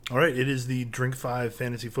All right, it is the Drink 5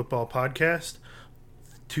 Fantasy Football Podcast.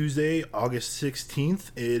 Tuesday, August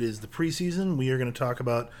 16th. It is the preseason. We are going to talk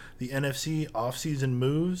about the NFC offseason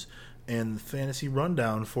moves and the fantasy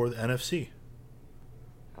rundown for the NFC.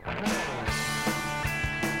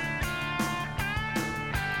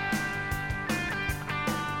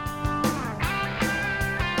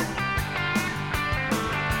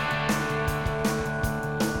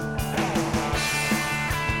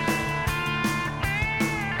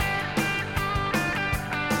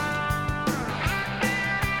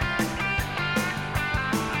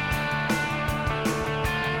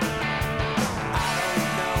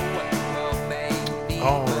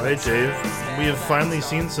 All right, Dave. We have finally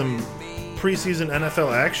seen some preseason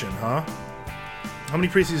NFL action, huh? How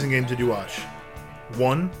many preseason games did you watch?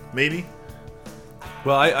 One, maybe?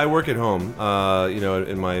 Well, I work at home,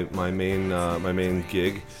 in my main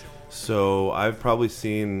gig, so I've probably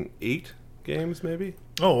seen 8 games, maybe.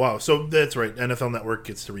 Oh, wow. So that's right. NFL Network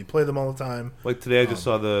gets to replay them all the time. Like today, I just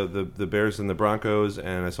saw the Bears and the Broncos,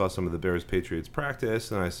 and I saw some of the Bears-Patriots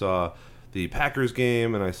practice, and I saw the Packers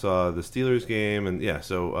game, and I saw the Steelers game, and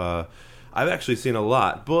so I've actually seen a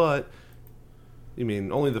lot, but I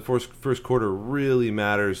mean, only the first quarter really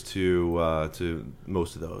matters to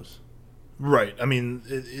most of those. Right. I mean,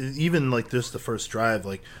 even like this, the first drive,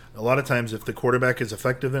 like a lot of times if the quarterback is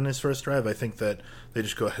effective in his first drive, I think that they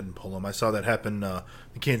just go ahead and pull him. I saw that happen the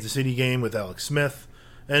Kansas City game with Alex Smith.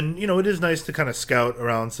 And, it is nice to kind of scout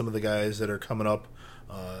around some of the guys that are coming up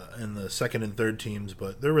in the second and third teams,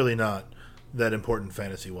 but they're really not that important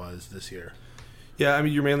fantasy-wise this year. Yeah, I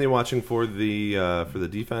mean, you're mainly watching for the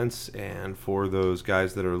defense and for those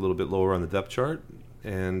guys that are a little bit lower on the depth chart,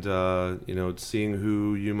 and seeing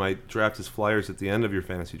who you might draft as flyers at the end of your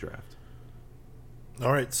fantasy draft.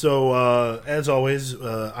 All right, so as always,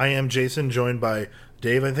 I am Jason, joined by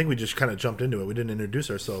Dave. I think we just kind of jumped into it. We didn't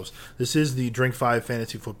introduce ourselves. This is the Drink 5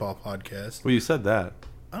 Fantasy Football Podcast. Well, you said that.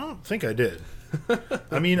 I don't think I did.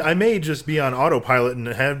 I mean, I may just be on autopilot and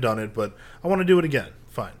have done it, but I want to do it again.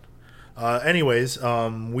 Fine. Anyways,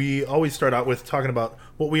 we always start out with talking about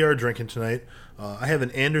what we are drinking tonight. I have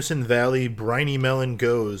an Anderson Valley Briny Melon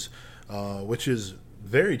Goes, which is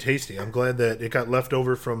very tasty. I'm glad that it got left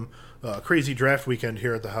over from a crazy draft weekend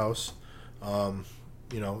here at the house.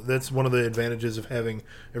 That's one of the advantages of having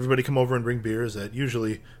everybody come over and bring beers, that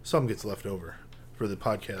usually some gets left over for the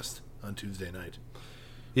podcast on Tuesday night.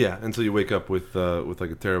 Yeah, until you wake up with like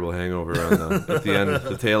a terrible hangover at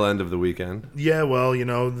the tail end of the weekend. Yeah, well,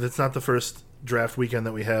 that's not the first draft weekend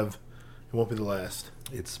that we have. It won't be the last.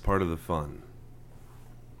 It's part of the fun.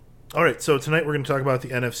 All right, so tonight we're going to talk about the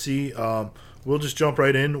NFC. We'll just jump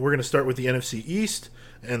right in. We're going to start with the NFC East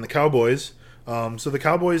and the Cowboys. So the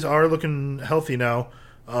Cowboys are looking healthy now.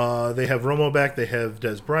 They have Romo back. They have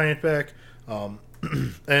Des Bryant back.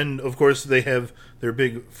 And, of course, they have their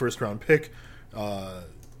big first-round pick,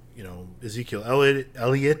 Ezekiel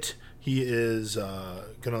Elliott. He is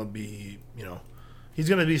going to be, he's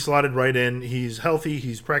going to be slotted right in. He's healthy.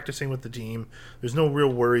 He's practicing with the team. There's no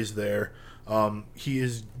real worries there. He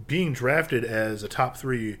is being drafted as a top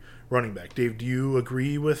 3 running back. Dave, do you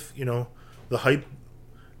agree with, the hype? Do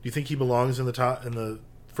you think he belongs in the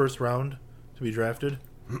first round to be drafted?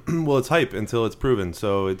 Well, it's hype until it's proven.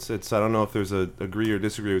 So it's I don't know if there's a agree or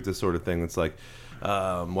disagree with this sort of thing. It's like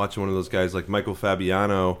watching one of those guys like Michael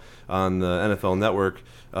Fabiano on the NFL Network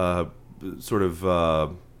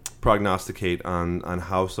prognosticate on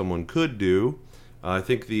how someone could do. I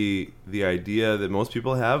think the idea that most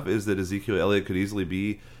people have is that Ezekiel Elliott could easily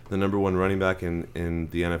be the number 1 running back in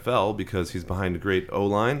the NFL because he's behind a great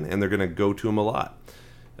O-line, and they're going to go to him a lot.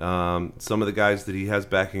 Some of the guys that he has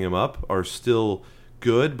backing him up are still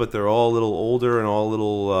good, but they're all a little older and all a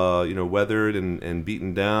little weathered and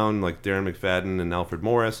beaten down, like Darren McFadden and Alfred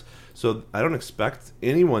Morris. So I don't expect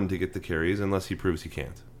anyone to get the carries unless he proves he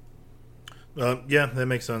can't. Yeah, that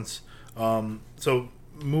makes sense. So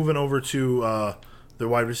moving over to their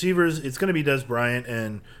wide receivers, it's going to be Des Bryant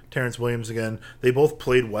and Terrence Williams again. They both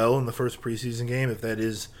played well in the first preseason game, if that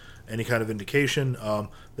is any kind of indication.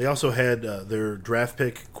 They also had their draft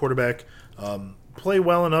pick quarterback play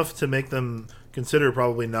well enough to make them consider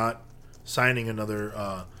probably not signing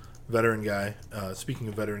another veteran guy. Speaking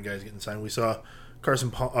of veteran guys getting signed, we saw not Carson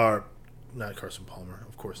Palmer,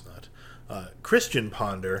 of course not. Christian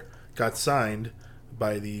Ponder got signed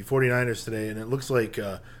by the 49ers today, and it looks like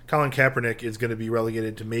Colin Kaepernick is going to be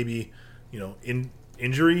relegated to maybe,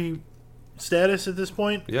 injury status at this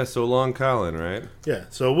point. Yeah, so long, Colin, right? Yeah,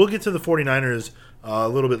 so we'll get to the 49ers a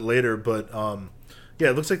little bit later, but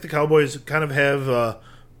it looks like the Cowboys kind of have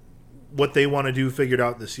what they want to do figured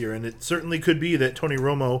out this year, and it certainly could be that Tony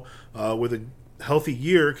Romo, with healthy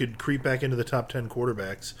year, could creep back into the top 10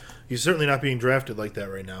 quarterbacks. He's certainly not being drafted like that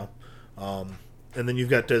right now. And then you've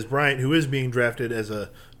got Des Bryant, who is being drafted as a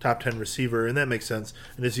top 10 receiver, and that makes sense.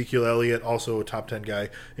 And Ezekiel Elliott, also a top 10 guy.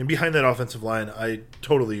 And behind that offensive line, I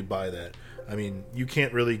totally buy that. I mean, you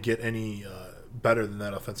can't really get any better than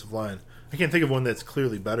that offensive line. I can't think of one that's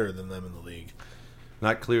clearly better than them in the league.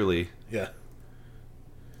 Not clearly. Yeah.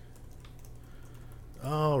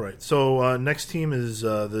 All right. So next team is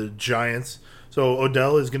the Giants. So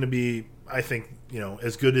Odell is going to be, I think,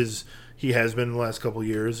 as good as he has been in the last couple of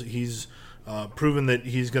years. He's proven that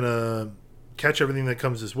he's going to catch everything that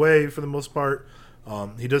comes his way for the most part.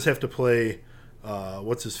 He does have to play,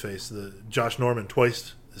 the Josh Norman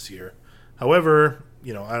twice this year. However, I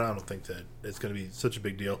don't think that it's going to be such a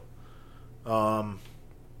big deal.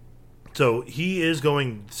 So he is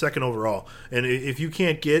going second overall. And if you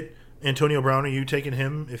can't get Antonio Brown, are you taking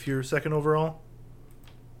him if you're second overall?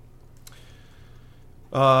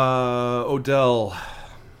 Odell.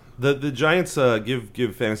 The Giants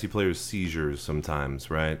give fantasy players seizures sometimes,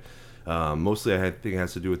 right? Mostly I think it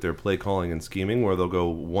has to do with their play calling and scheming, where they'll go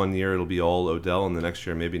 1 year it'll be all Odell, and the next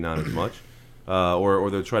year maybe not as much. Or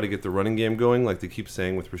they'll try to get the running game going, like they keep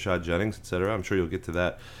saying with Rashad Jennings, etc. I'm sure you'll get to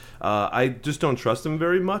that. I just don't trust them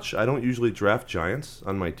very much. I don't usually draft Giants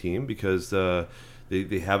on my team because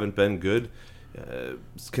they haven't been good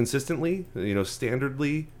consistently,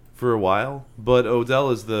 standardly for a while. But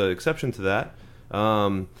Odell is the exception to that.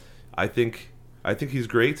 I think he's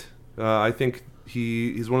great. I think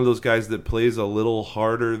he's one of those guys that plays a little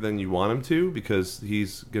harder than you want him to because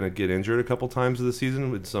he's going to get injured a couple times of the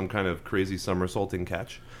season with some kind of crazy somersaulting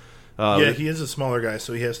catch. He is a smaller guy,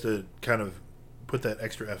 so he has to kind of put that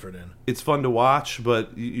extra effort in. It's fun to watch,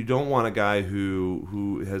 but you don't want a guy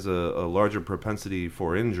who has a larger propensity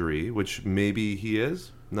for injury, which maybe he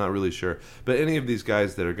is. Not really sure. But any of these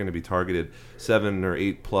guys that are going to be targeted 7 or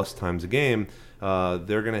 8 plus times a game,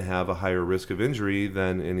 they're going to have a higher risk of injury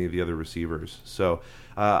than any of the other receivers. So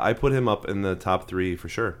I put him up in the top 3 for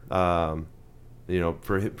sure. For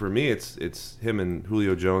me, it's him and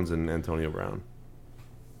Julio Jones and Antonio Brown.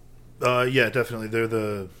 Yeah, definitely.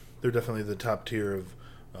 They're definitely the top tier of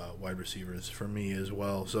wide receivers for me as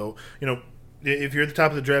well. So if you're at the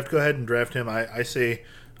top of the draft, go ahead and draft him. I say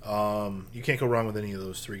you can't go wrong with any of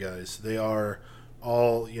those 3 guys. They are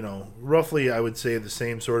all roughly, I would say, the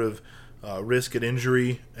same sort of risk at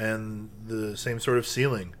injury and the same sort of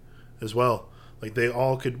ceiling as well. Like they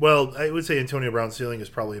all could. Well, I would say Antonio Brown's ceiling is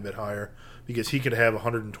probably a bit higher because he could have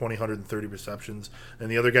 120, 130 receptions, and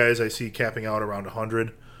the other guys I see capping out around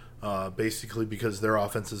 100. Basically because their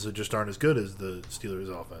offenses just aren't as good as the Steelers'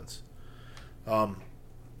 offense.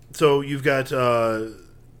 So you've got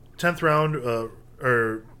 10th round,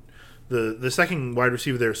 or the second wide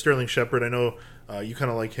receiver there, Sterling Shepard. I know you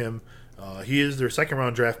kind of like him. He is their second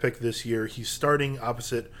round draft pick this year. He's starting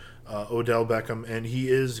opposite Odell Beckham, and he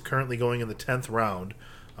is currently going in the 10th round.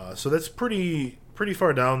 So that's pretty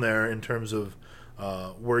far down there in terms of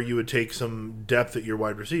where you would take some depth at your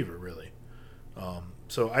wide receiver, really.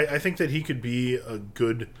 So I think that he could be a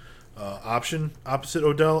good option opposite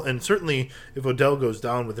Odell. And certainly if Odell goes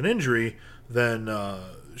down with an injury, then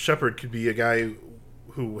Shepard could be a guy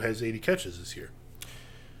who has 80 catches this year.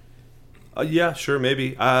 Yeah, sure,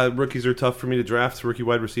 maybe. Rookies are tough for me to draft, rookie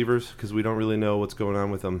wide receivers, because we don't really know what's going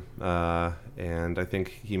on with them. And I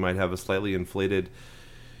think he might have a slightly inflated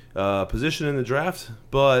position in the draft,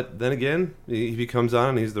 but then again, if he comes on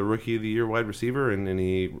and he's the rookie of the year wide receiver and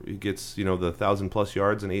he gets the 1,000+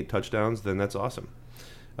 yards and 8 touchdowns, then that's awesome.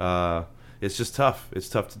 It's just tough. It's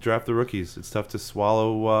tough to draft the rookies. It's tough to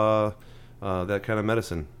swallow that kind of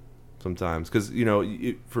medicine sometimes because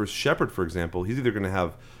for Shepard, for example, he's either going to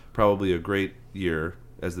have probably a great year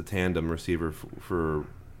as the tandem receiver for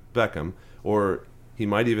Beckham, or he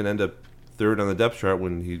might even end up third on the depth chart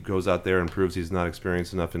when he goes out there and proves he's not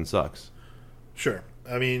experienced enough and sucks. Sure.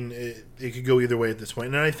 I mean, it could go either way at this point.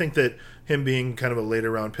 And I think that him being kind of a later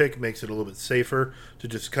round pick makes it a little bit safer to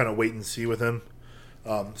just kind of wait and see with him.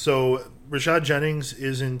 So Rashad Jennings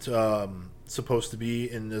isn't supposed to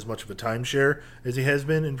be in as much of a timeshare as he has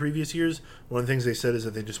been in previous years. One of the things they said is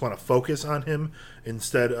that they just want to focus on him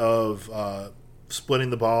instead of splitting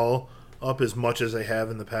the ball up as much as they have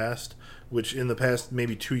in the past, which in the past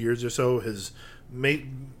maybe 2 years or so has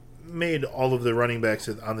made all of the running backs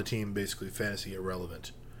on the team basically fantasy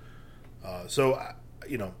irrelevant.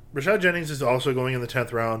 Rashad Jennings is also going in the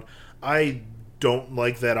 10th round. I don't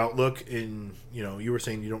like that outlook. You were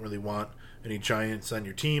saying you don't really want any Giants on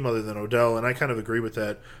your team other than Odell, and I kind of agree with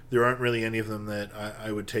that. There aren't really any of them that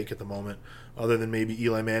I would take at the moment, other than maybe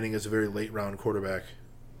Eli Manning as a very late round quarterback.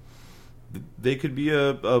 they could be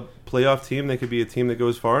a playoff team. They could be a team that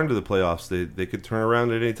goes far into the playoffs. They could turn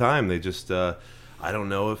around at any time. They just I don't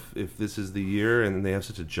know if this is the year, and they have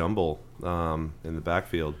such a jumble in the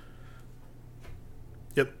backfield.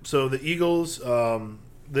 Yep. So the Eagles,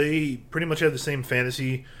 they pretty much have the same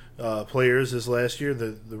fantasy players as last year,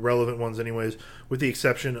 the relevant ones anyways, with the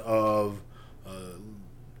exception of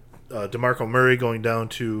DeMarco Murray going down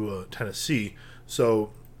to Tennessee.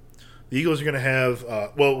 So the Eagles are going to have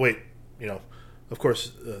of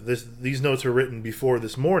course, these notes were written before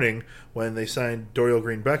this morning when they signed Dorial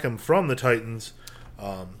Green-Beckham from the Titans.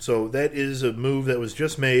 So that is a move that was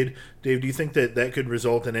just made. Dave, do you think that could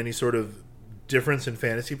result in any sort of difference in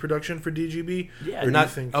fantasy production for DGB? Yeah,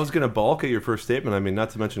 I was going to balk at your first statement. I mean, not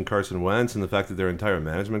to mention Carson Wentz and the fact that their entire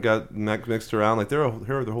management got mixed around. Like they're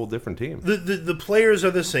a whole different team. The players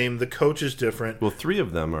are the same. The coach is different. Well, 3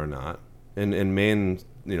 of them are not in main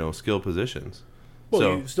skill positions. Well,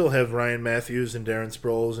 so you still have Ryan Matthews and Darren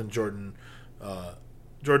Sproles and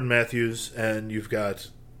Jordan Matthews, and you've got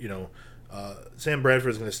Sam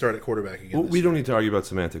Bradford is going to start at quarterback again. Well, we don't need to argue about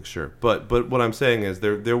semantics, sure, but what I'm saying is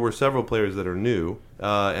there were several players that are new,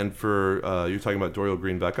 and for you're talking about Dorial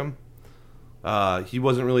Green-Beckham. He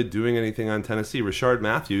wasn't really doing anything on Tennessee. Rashard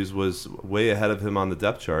Matthews was way ahead of him on the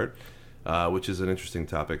depth chart, which is an interesting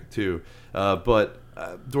topic too. But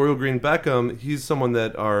Dorial Green-Beckham, he's someone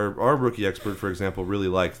that our rookie expert, for example, really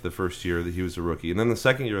liked the first year that he was a rookie, and then the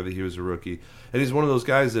second year that he was a rookie. And he's one of those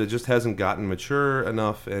guys that just hasn't gotten mature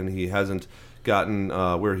enough, and he hasn't gotten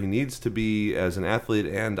where he needs to be as an athlete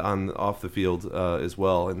and off the field as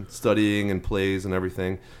well, and studying and plays and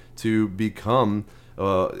everything to become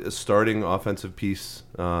a starting offensive piece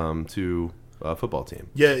to a football team.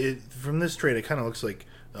 Yeah, from this trade, it kind of looks like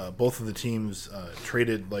both of the teams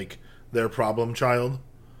traded like their problem child.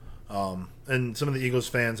 And some of the Eagles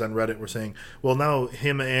fans on Reddit were saying, well, now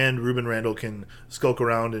him and Ruben Randall can skulk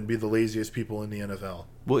around and be the laziest people in the NFL.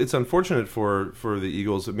 Well, it's unfortunate for the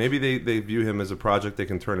Eagles. Maybe they view him as a project they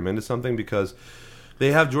can turn him into something, because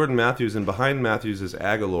they have Jordan Matthews, and behind Matthews is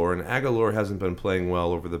Aguilar, and Aguilar hasn't been playing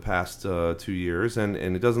well over the past 2 years, and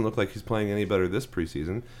it doesn't look like he's playing any better this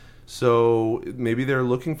preseason. So maybe they're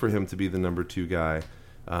looking for him to be the number 2 guy.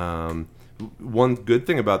 One good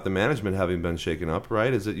thing about the management having been shaken up,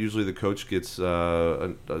 right, is that usually the coach gets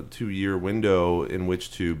a 2-year window in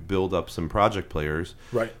which to build up some project players.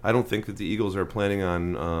 Right. I don't think that the Eagles are planning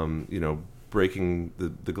on, breaking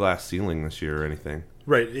the glass ceiling this year or anything.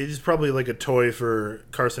 Right. It's probably like a toy for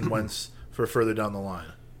Carson Wentz for further down the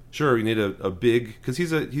line. Sure, you need a big, because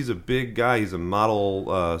he's a big guy. He's a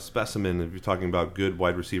model specimen if you're talking about good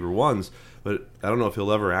wide receiver ones. But I don't know if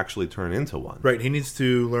he'll ever actually turn into one. Right. He needs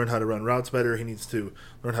to learn how to run routes better. He needs to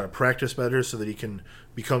learn how to practice better so that he can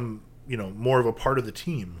become, more of a part of the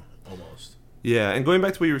team almost. Yeah, and going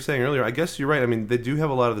back to what you were saying earlier, I guess you're right. I mean, they do have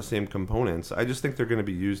a lot of the same components. I just think they're going to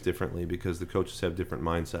be used differently because the coaches have different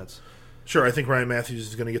mindsets. Sure, I think Ryan Matthews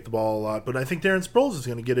is going to get the ball a lot, but I think Darren Sproles is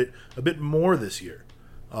going to get it a bit more this year.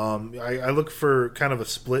 I look for kind of a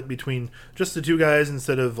split between just the 2 guys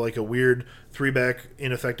instead of like a weird 3-back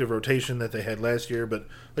ineffective rotation that they had last year. But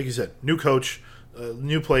like you said, new coach,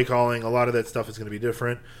 new play calling, a lot of that stuff is going to be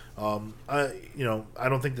different. I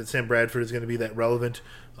don't think that Sam Bradford is going to be that relevant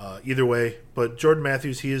either way. But Jordan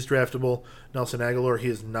Matthews, he is draftable. Nelson Aguilar, he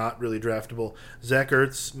is not really draftable. Zach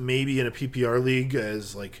Ertz, maybe in a PPR league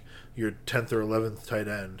as like your 10th or 11th tight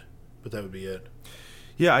end, but that would be it.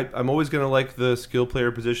 Yeah, I'm always going to like the skill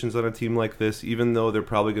player positions on a team like this, even though they're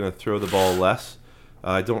probably going to throw the ball less.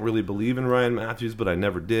 I don't really believe in Ryan Matthews, but I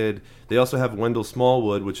never did. They also have Wendell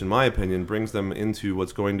Smallwood, which in my opinion brings them into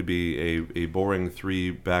what's going to be a boring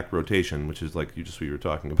 3-back rotation, which is like what you were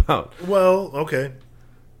talking about. Well, okay.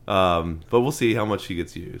 But we'll see how much he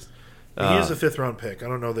gets used. He is a 5th-round pick. I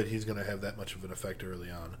don't know that he's going to have that much of an effect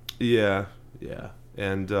early on. Yeah.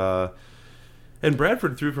 And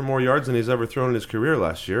Bradford threw for more yards than he's ever thrown in his career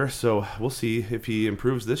last year, so we'll see if he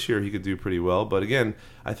improves this year. He could do pretty well, but again,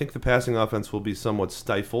 I think the passing offense will be somewhat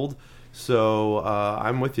stifled. So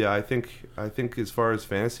I'm with you. I think as far as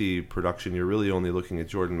fantasy production, you're really only looking at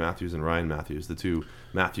Jordan Matthews and Ryan Matthews, the 2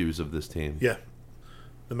 Matthews of this team. Yeah,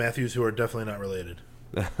 the Matthews who are definitely not related.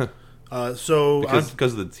 Because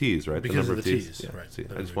of the T's, right? Because the of the T's, yeah, right. See,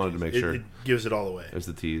 I just wanted to make sure. It gives it all away. There's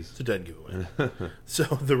the T's. It's a dead giveaway. So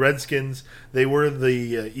the Redskins, they were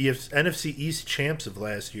the NFC East champs of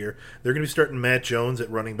last year. They're going to be starting Matt Jones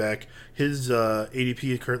at running back. His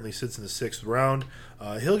ADP currently sits in the 6th round.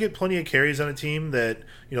 He'll get plenty of carries on a team that,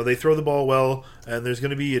 they throw the ball well, and there's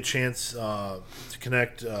going to be a chance to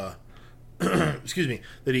connect, that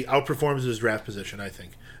he outperforms his draft position, I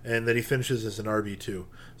think. and that he finishes as an RB2.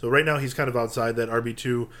 So right now he's kind of outside that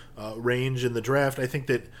RB2 range in the draft. I think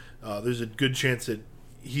that there's a good chance that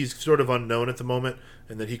he's sort of unknown at the moment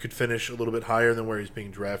and that he could finish a little bit higher than where he's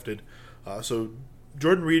being drafted. So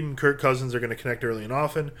Jordan Reed and Kirk Cousins are going to connect early and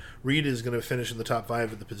often. Reed is going to finish in the top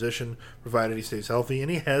 5 at the position, provided he stays healthy. And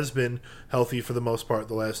he has been healthy for the most part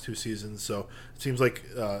the last 2 seasons. So it seems like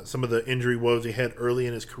some of the injury woes he had early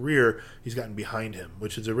in his career, he's gotten behind him,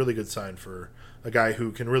 which is a really good sign for a guy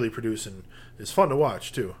who can really produce and is fun to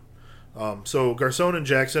watch, too. So Garcon and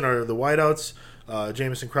Jackson are the wideouts.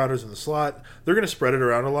 Jamison Crowder's in the slot. They're going to spread it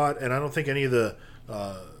around a lot, and I don't think any of the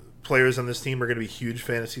players on this team are going to be huge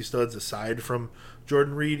fantasy studs aside from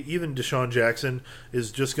Jordan Reed. Even Deshaun Jackson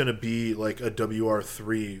is just going to be like a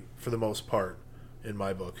WR3 for the most part in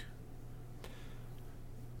my book.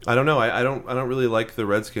 I don't know. I don't really like the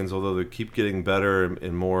Redskins, although they keep getting better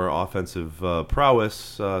and more offensive prowess.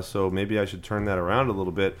 So maybe I should turn that around a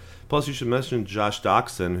little bit. Plus, you should mention Josh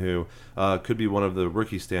Doxson, who could be one of the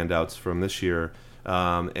rookie standouts from this year.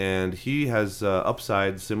 And he has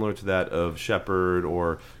upside similar to that of Shepard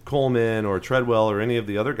or Coleman or Treadwell or any of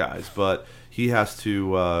the other guys. But he has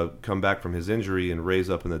to come back from his injury and raise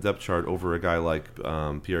up in the depth chart over a guy like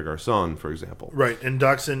Pierre Garcon, for example. Right, and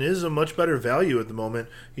Doxson is a much better value at the moment.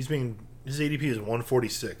 His ADP is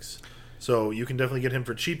 146. So you can definitely get him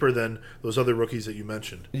for cheaper than those other rookies that you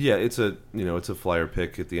mentioned. Yeah, it's a flyer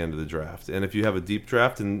pick at the end of the draft. And if you have a deep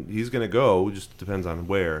draft and he's going to go, just depends on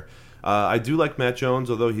where. I do like Matt Jones,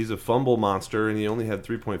 although he's a fumble monster, and he only had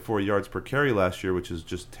 3.4 yards per carry last year, which is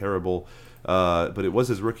just terrible. But it was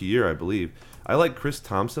his rookie year, I believe. I like Chris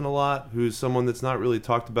Thompson a lot, who's someone that's not really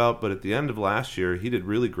talked about, but at the end of last year, he did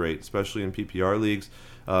really great, especially in PPR leagues.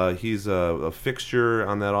 He's a fixture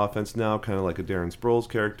on that offense now, kind of like a Darren Sproles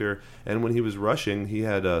character. And when he was rushing, he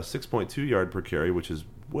had a 6.2 yard per carry, which is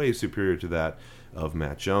way superior to that of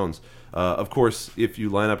Matt Jones. Of course, if you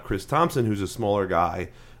line up Chris Thompson, who's a smaller guy,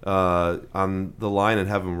 on the line and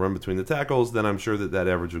have him run between the tackles, then I'm sure that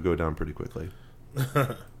average would go down pretty quickly.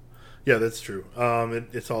 Yeah, that's true.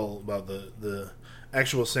 It's all about the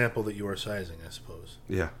actual sample that you are sizing, I suppose.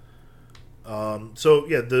 Yeah. So,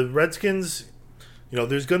 the Redskins,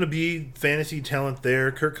 there's going to be fantasy talent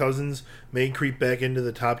there. Kirk Cousins may creep back into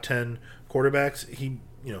the top 10 quarterbacks.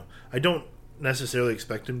 I don't necessarily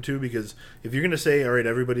expect him to, because if you're going to say, all right,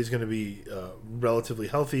 everybody's going to be relatively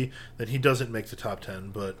healthy, then he doesn't make the top 10.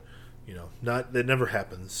 But, that never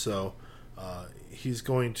happens. So he's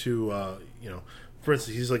going to, for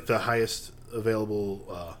instance, he's like the highest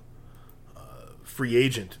available free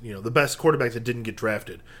agent, the best quarterback that didn't get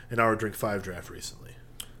drafted in our Drink 5 draft recently.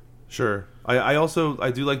 Sure. I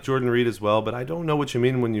do like Jordan Reed as well, but I don't know what you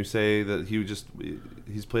mean when you say that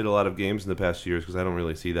he's played a lot of games in the past years, because I don't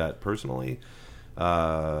really see that personally.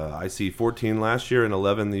 I see 14 last year and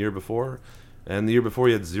 11 the year before, and the year before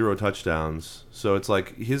he had 0 touchdowns. So it's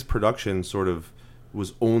like his production sort of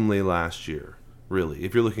was only last year, really,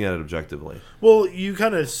 if you're looking at it objectively. Well, you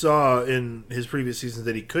kind of saw in his previous seasons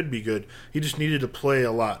that he could be good. He just needed to play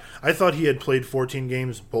a lot. I thought he had played 14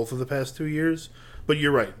 games both of the past 2 years. But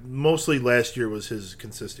you're right. Mostly last year was his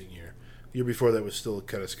consistent year. The year before that was still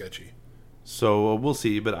kind of sketchy. So we'll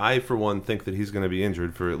see. But I, for one, think that he's going to be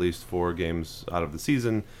injured for at least 4 games out of the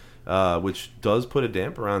season, which does put a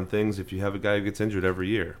damper on things if you have a guy who gets injured every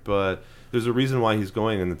year. But there's a reason why he's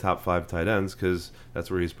going in the top 5 tight ends, because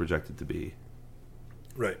that's where he's projected to be.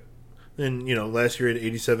 Right. And, last year he had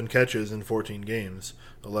 87 catches in 14 games,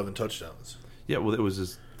 11 touchdowns. Yeah, well, it was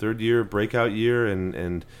his 3rd year, breakout year,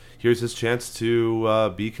 and here's his chance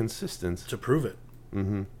to be consistent. To prove it.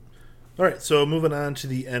 Mm-hmm. All right, so moving on to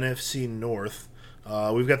the NFC North.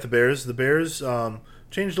 We've got the Bears. The Bears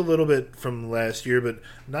changed a little bit from last year, but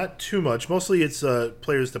not too much. Mostly it's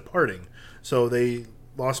players departing. So they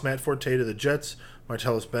lost Matt Forte to the Jets,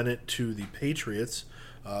 Martellus Bennett to the Patriots.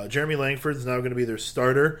 Jeremy Langford is now going to be their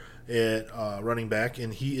starter at running back,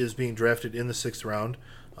 and he is being drafted in the 6th round.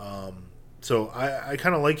 So I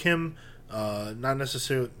kind of like him. Not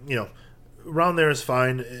necessarily, around there is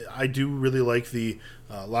fine. I do really like the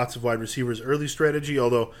lots of wide receivers early strategy,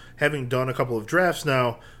 although having done a couple of drafts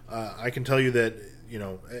now, I can tell you that,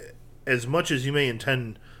 as much as you may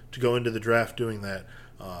intend to go into the draft doing that,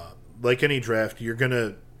 like any draft, you're going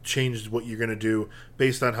to change what you're going to do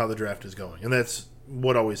based on how the draft is going. And that's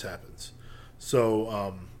what always happens.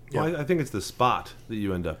 So, Well, I think it's the spot that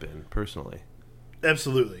you end up in, personally.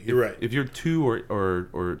 Absolutely, you're right. If you're 2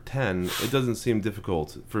 or 10, it doesn't seem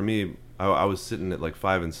difficult. For me, I was sitting at like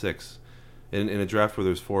 5 and 6. In a draft where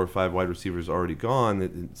there's 4 or 5 wide receivers already gone,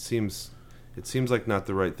 it seems like not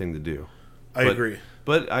the right thing to do. I agree.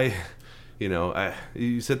 But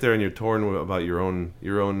You sit there and you're torn about your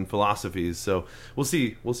own philosophies. So we'll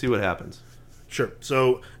see what happens. Sure.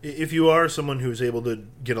 So if you are someone who's able to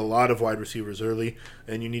get a lot of wide receivers early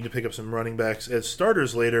and you need to pick up some running backs as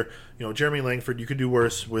starters later, Jeremy Langford, you could do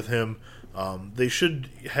worse with him. They should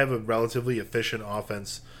have a relatively efficient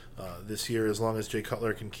offense this year as long as Jay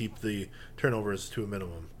Cutler can keep the turnovers to a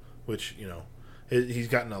minimum, which, he's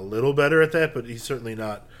gotten a little better at that, but he's certainly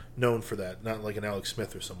not known for that, not like an Alex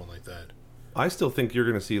Smith or someone like that. I still think you're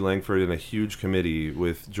going to see Langford in a huge committee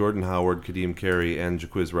with Jordan Howard, Kadeem Carey, and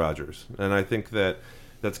Jaquiz Rogers. And I think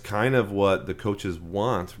that's kind of what the coaches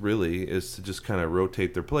want, really, is to just kind of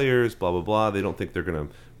rotate their players, blah, blah, blah. They don't think they're going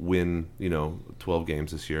to win, 12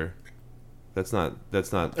 games this year. That's not.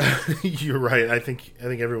 You're right. I think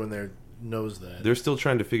everyone there knows that. They're still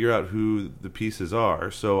trying to figure out who the pieces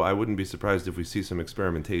are, so I wouldn't be surprised if we see some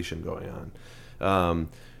experimentation going on.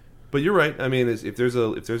 But you're right. I mean, if there's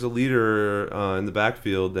a leader in the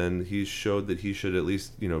backfield, then he's showed that he should at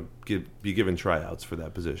least be given tryouts for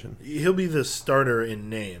that position. He'll be the starter in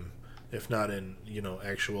name, if not in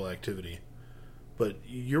actual activity. But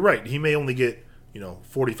you're right. He may only get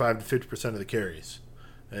 45 to 50% of the carries,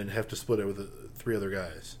 and have to split it with 3 other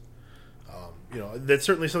guys. That's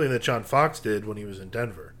certainly something that John Fox did when he was in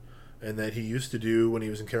Denver, and that he used to do when he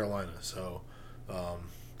was in Carolina. So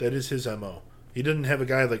that is his MO. He didn't have a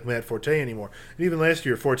guy like Matt Forte anymore. And even last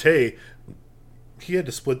year, Forte, he had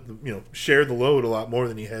to split, share the load a lot more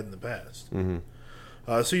than he had in the past. Mm-hmm.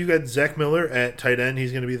 So you've got Zach Miller at tight end.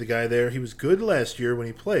 He's going to be the guy there. He was good last year when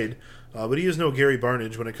he played, but he is no Gary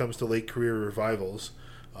Barnidge when it comes to late career revivals.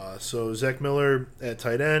 So Zach Miller at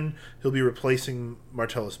tight end. He'll be replacing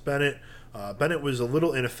Martellus Bennett. Bennett was a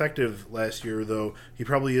little ineffective last year, though he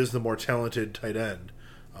probably is the more talented tight end.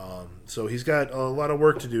 So he's got a lot of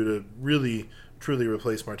work to do to really, truly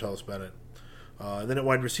replace Martellus Bennett. And then at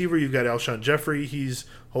wide receiver, you've got Alshon Jeffrey. He's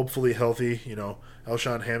hopefully healthy,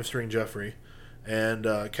 Alshon hamstring Jeffrey. And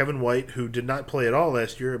Kevin White, who did not play at all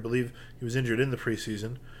last year. I believe he was injured in the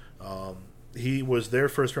preseason. He was their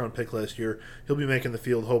first-round pick last year. He'll be making the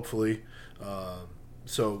field, hopefully.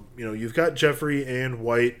 So, you've got Jeffrey and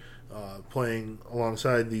White playing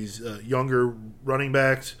alongside these younger running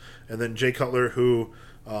backs. And then Jay Cutler, who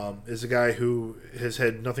is a guy who has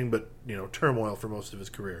had nothing but turmoil for most of his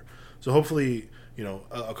career. So hopefully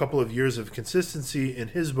a couple of years of consistency in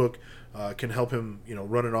his book can help him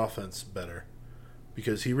run an offense better,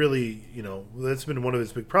 because he really that's been one of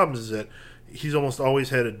his big problems, is that he's almost always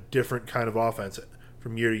had a different kind of offense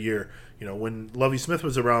from year to year. When Lovie Smith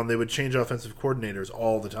was around, they would change offensive coordinators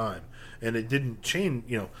all the time, and it didn't change.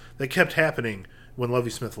 That kept happening when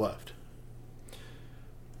Lovie Smith left.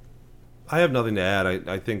 I have nothing to add.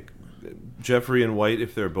 I think Jeffrey and White,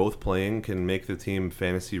 if they're both playing, can make the team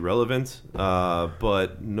fantasy relevant.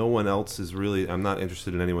 But no one else is really. I'm not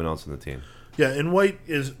interested in anyone else in the team. Yeah, and White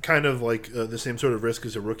is kind of like the same sort of risk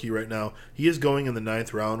as a rookie right now. He is going in the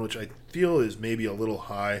 9th round, which I feel is maybe a little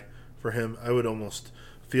high for him. I would almost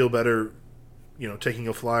feel better, taking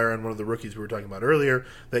a flyer on one of the rookies we were talking about earlier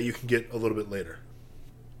that you can get a little bit later.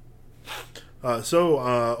 So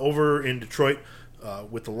over in Detroit,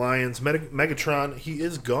 with the Lions, Megatron, he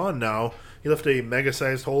is gone now. He left a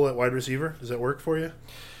mega-sized hole at wide receiver. Does that work for you?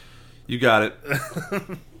 You got it.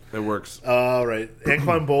 It works. All right.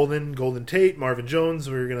 Anquan Bolden, Golden Tate, Marvin Jones.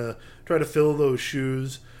 We're going to try to fill those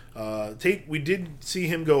shoes. Tate, we did see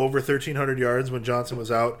him go over 1,300 yards when Johnson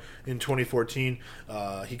was out in 2014.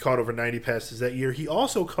 He caught over 90 passes that year. He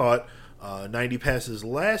also caught 90 passes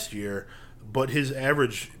last year, but his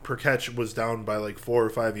average per catch was down by like 4 or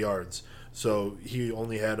 5 yards. So he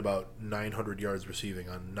only had about 900 yards receiving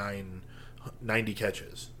on 90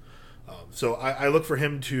 catches. So I look for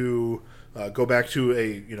him to go back to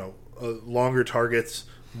a longer targets,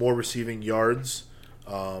 more receiving yards,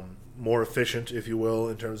 more efficient, if you will,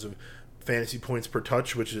 in terms of fantasy points per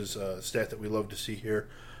touch, which is a stat that we love to see here.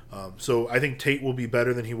 So I think Tate will be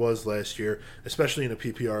better than he was last year, especially in a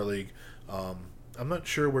PPR league. I'm not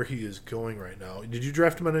sure where he is going right now. Did you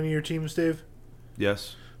draft him on any of your teams, Dave?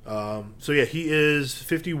 Yes. So yeah, he is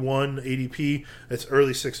 51 ADP. That's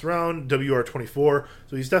early 6th round, WR24.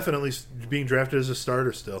 So he's definitely being drafted as a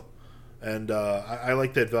starter still. And I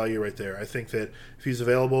like that value right there. I think that if he's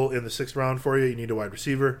available in the 6th round for you, you need a wide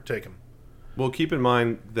receiver, take him. Well, keep in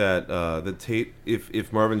mind that the Tate,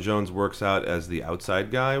 if Marvin Jones works out as the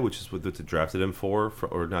outside guy, which is what they drafted him for,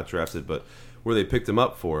 or not drafted, but where they picked him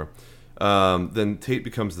up for, then Tate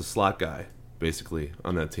becomes the slot guy, basically,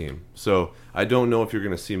 on that team. So I don't know if you're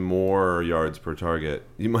going to see more yards per target.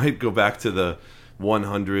 You might go back to the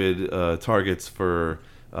 100 targets for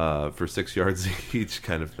for 6 yards each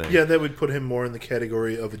kind of thing. Yeah, that would put him more in the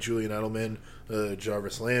category of a Julian Edelman,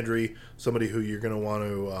 Jarvis Landry, somebody who you're going to want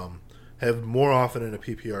to have more often in a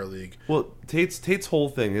PPR league. Well, Tate's whole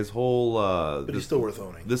thing, his whole... but he's still worth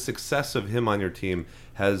owning. The success of him on your team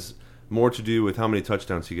has more to do with how many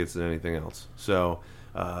touchdowns he gets than anything else. So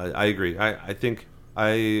I agree. I think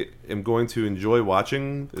I am going to enjoy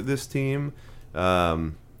watching this team.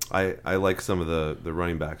 I like some of the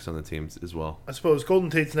running backs on the teams as well. I suppose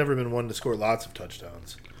Golden Tate's never been one to score lots of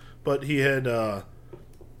touchdowns, but he had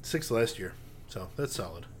 6 last year, so that's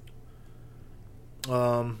solid.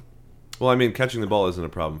 Well, I mean, catching the ball isn't a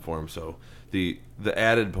problem for him, so the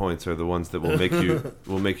added points are the ones that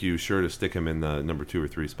will make you sure to stick him in the number 2 or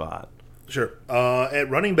 3 spot. Sure. At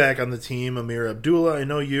running back on the team, Amir Abdullah, I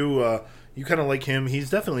know you kind of like him. He's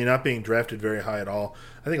definitely not being drafted very high at all.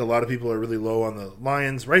 I think a lot of people are really low on the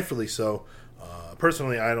Lions, rightfully so.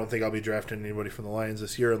 Personally, I don't think I'll be drafting anybody from the Lions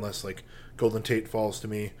this year unless like Golden Tate falls to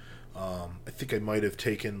me. I think I might have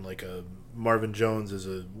taken like a Marvin Jones as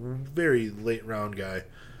a very late round guy.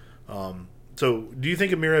 So do you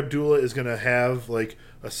think Amir Abdullah is going to have like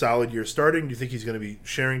a solid year starting? Do you think he's going to be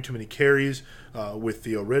sharing too many carries with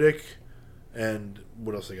Theo Riddick? And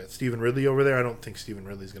what else I got? Stephen Ridley over there? I don't think Stephen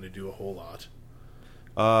Ridley's going to do a whole lot.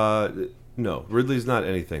 No, Ridley's not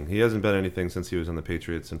anything. He hasn't been anything since he was on the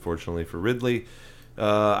Patriots, unfortunately, for Ridley.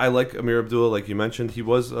 I like Amir Abdullah, like you mentioned. He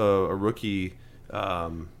was a rookie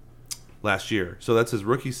last year. So that's his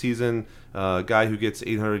rookie season. Guy who gets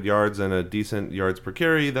 800 yards and a decent yards per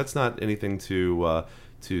carry. That's not anything to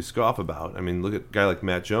scoff about. I mean, look at a guy like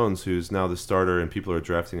Matt Jones, who's now the starter and people are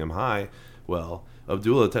drafting him high. Well,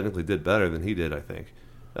 Abdullah technically did better than he did, I think.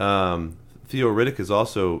 Theo Riddick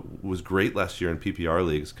was great last year in PPR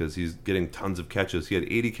leagues because he's getting tons of catches. He had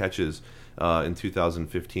 80 catches in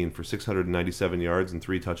 2015 for 697 yards and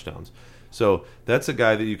 3 touchdowns. So that's a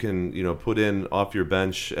guy that you can put in off your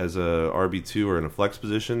bench as a RB2 or in a flex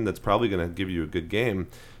position. That's probably going to give you a good game,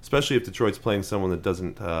 especially if Detroit's playing someone that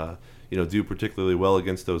doesn't do particularly well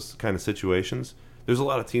against those kind of situations. There's a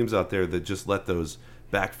lot of teams out there that just let those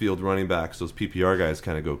backfield running backs, those PPR guys,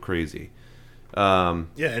 kind of go crazy.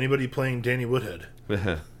 Anybody playing Danny Woodhead.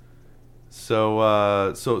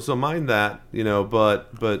 So mind that,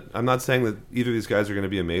 but I'm not saying that either of these guys are going to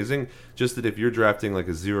be amazing. Just that if you're drafting like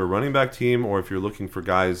a 0 running back team, or if you're looking for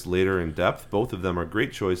guys later in depth, both of them are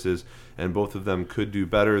great choices, and both of them could do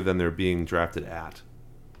better than they're being drafted at.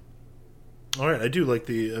 All right, I do like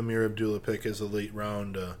the Amir Abdullah pick as a late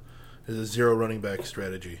round, as a 0 running back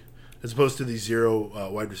strategy, as opposed to the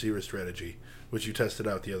 0 wide receiver strategy, which you tested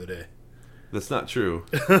out the other day. That's not true.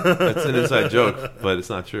 That's an inside joke, but it's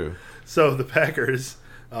not true. So the Packers,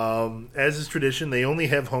 as is tradition, they only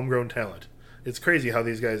have homegrown talent. It's crazy how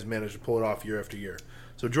these guys manage to pull it off year after year.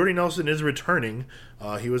 So Jordy Nelson is returning.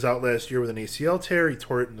 He was out last year with an ACL tear. He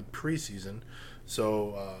tore it in the preseason.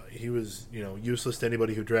 So he was useless to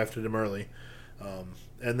anybody who drafted him early.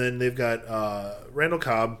 And then they've got Randall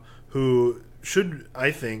Cobb, who should,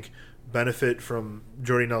 I think, benefit from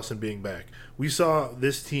Jordy Nelson being back. We saw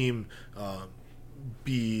this team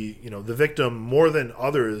be, the victim more than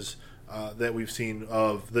others that we've seen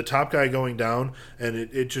of the top guy going down, and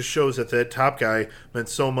it just shows that top guy meant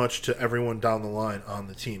so much to everyone down the line on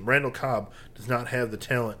the team. Randall Cobb does not have the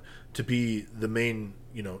talent to be the main,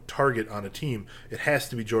 target on a team. It has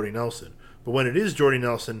to be Jordy Nelson. But when it is Jordy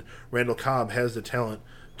Nelson, Randall Cobb has the talent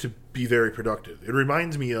to be very productive. It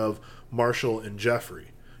reminds me of Marshall and Jeffrey.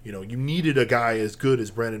 You needed a guy as good as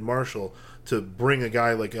Brandon Marshall to bring a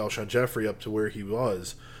guy like Alshon Jeffrey up to where he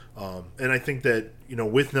was. And I think that,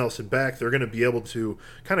 with Nelson back, they're going to be able to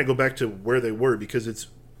kind of go back to where they were because it's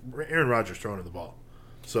Aaron Rodgers throwing the ball.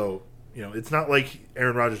 So, it's not like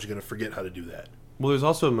Aaron Rodgers is going to forget how to do that. Well, there's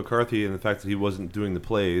also McCarthy and the fact that he wasn't doing the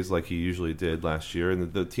plays like he usually did last year,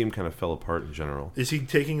 and the team kind of fell apart in general. Is he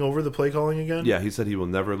taking over the play calling again? Yeah, he said he will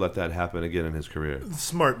never let that happen again in his career.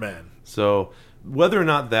 Smart man. So whether or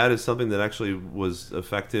not that is something that actually was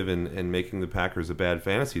effective in making the Packers a bad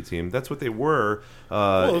fantasy team, that's what they were.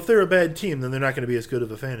 Well, if they're a bad team, then they're not going to be as good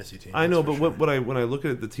of a fantasy team. I know, but sure. when I look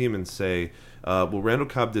at the team and say, Randall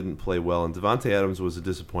Cobb didn't play well, and Devontae Adams was a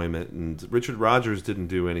disappointment, and Richard Rodgers didn't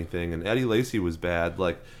do anything, and Eddie Lacy was bad.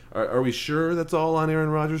 Like, are we sure that's all on Aaron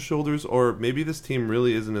Rodgers' shoulders? Or maybe this team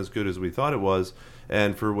really isn't as good as we thought it was,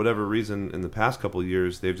 and for whatever reason, in the past couple of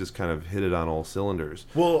years, they've just kind of hit it on all cylinders.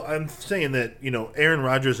 Well, I'm saying that, Aaron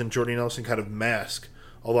Rodgers and Jordy Nelson kind of mask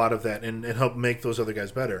a lot of that and help make those other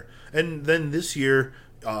guys better. And then this year,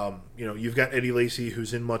 you've got Eddie Lacy,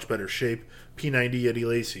 who's in much better shape. P90 Eddie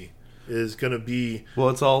Lacy is going to be, well,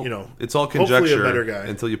 it's all conjecture a better guy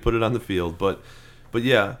until you put it on the field. But But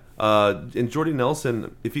yeah, and Jordy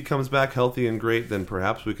Nelson, if he comes back healthy and great, then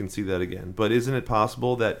perhaps we can see that again. But isn't it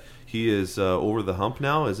possible that he is over the hump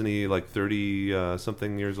now? Isn't he like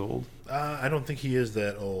 30-something years old? I don't think he is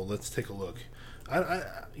that old. Let's take a look.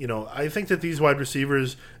 I think that these wide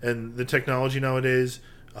receivers and the technology nowadays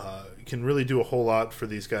can really do a whole lot for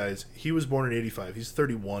these guys. He was born in '85. He's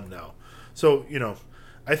 31 now. So,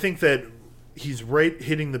 I think that he's right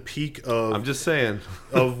hitting the peak of... I'm just saying.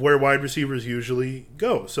 of where wide receivers usually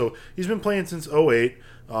go. So he's been playing since '08.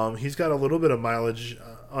 He's got a little bit of mileage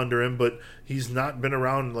under him, but he's not been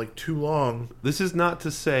around like too long. This is not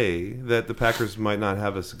to say that the Packers might not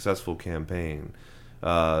have a successful campaign.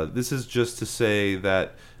 This is just to say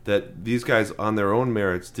that these guys on their own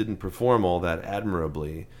merits didn't perform all that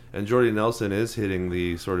admirably. And Jordy Nelson is hitting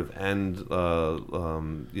the sort of end,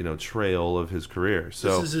 trail of his career.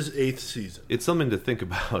 So this is his 8th season. It's something to think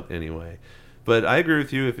about anyway. But I agree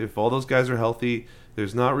with you. If all those guys are healthy,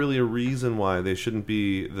 there's not really a reason why they shouldn't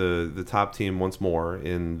be the top team once more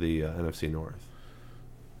in the NFC North.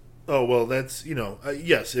 Oh, well, that's,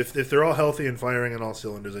 yes, if they're all healthy and firing on all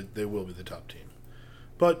cylinders, they will be the top team.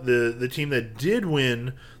 But the team that did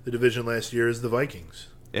win the division last year is the Vikings.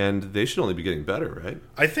 And they should only be getting better, right?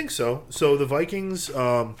 I think so. So the Vikings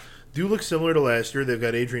do look similar to last year. They've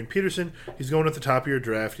got Adrian Peterson. He's going at the top of your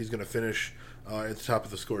draft. He's going to finish at the top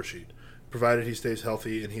of the score sheet, provided he stays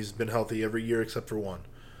healthy, and he's been healthy every year except for one.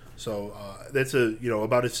 So that's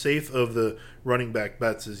about as safe of the running back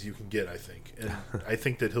bets as you can get, I think. And I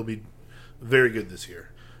think that he'll be very good this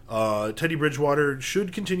year. Teddy Bridgewater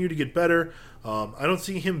should continue to get better. I don't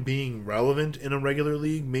see him being relevant in a regular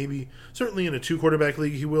league. Maybe, certainly in a 2-quarterback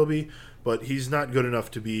league he will be, but he's not good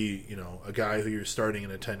enough to be, a guy who you're starting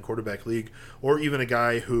in a 10-quarterback league, or even a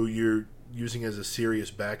guy who you're using as a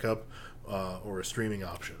serious backup or a streaming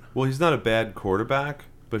option. Well, he's not a bad quarterback,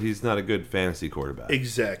 but he's not a good fantasy quarterback.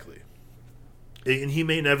 Exactly. And he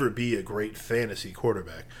may never be a great fantasy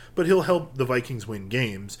quarterback, but he'll help the Vikings win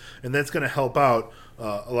games, and that's going to help out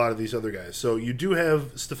a lot of these other guys. So you do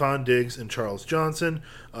have Stephon Diggs and Charles Johnson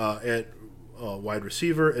at wide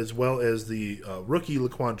receiver, as well as the rookie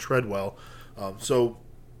Laquan Treadwell. So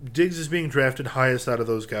Diggs is being drafted highest out of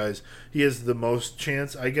those guys. He has the most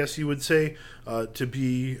chance, I guess you would say, to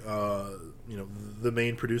be the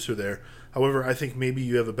main producer there. However, I think maybe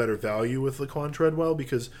you have a better value with Laquan Treadwell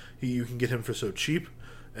because you can get him for so cheap,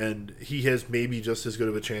 and he has maybe just as good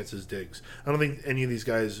of a chance as Diggs. I don't think any of these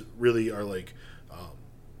guys really are like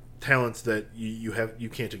talents that you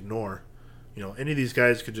can't ignore. Any of these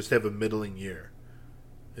guys could just have a middling year.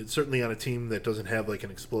 It's certainly on a team that doesn't have like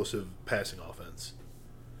an explosive passing offense.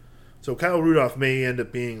 So Kyle Rudolph may end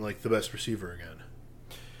up being like the best receiver again.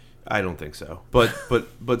 I don't think so. But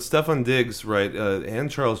Stephon Diggs, right,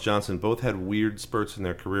 and Charles Johnson both had weird spurts in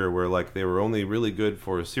their career where like they were only really good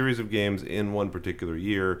for a series of games in one particular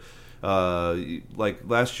year. Like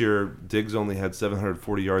last year, Diggs only had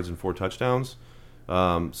 740 yards and 4 touchdowns.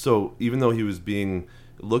 So even though he was being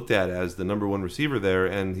looked at as the number one receiver there,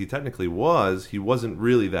 and he technically was, he wasn't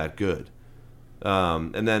really that good.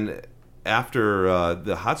 And then after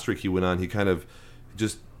the hot streak he went on, he kind of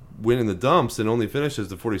just went in the dumps and only finished as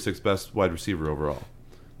the 46th best wide receiver overall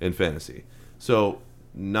in fantasy. So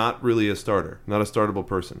not really a starter, not a startable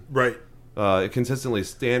person. Right. Consistently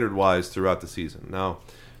standard-wise throughout the season. Now,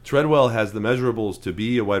 Treadwell has the measurables to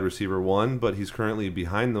be a wide receiver 1, but he's currently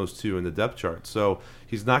behind those 2 in the depth chart. So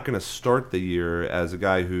he's not going to start the year as a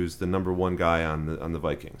guy who's the number 1 guy on the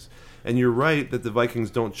Vikings. And you're right that the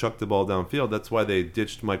Vikings don't chuck the ball downfield. That's why they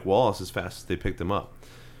ditched Mike Wallace as fast as they picked him up.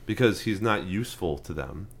 Because he's not useful to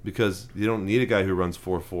them. Because you don't need a guy who runs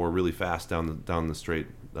 4.4 really fast down the straight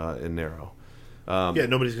and narrow.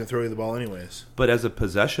 Nobody's going to throw you the ball anyways. But as a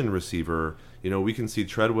possession receiver, we can see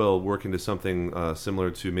Treadwell work into something similar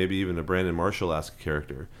to maybe even a Brandon Marshall-esque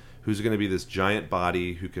character, who's going to be this giant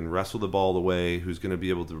body who can wrestle the ball away, who's going to be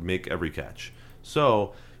able to make every catch.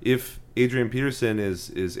 So if Adrian Peterson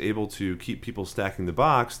is able to keep people stacking the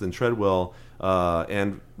box, then Treadwell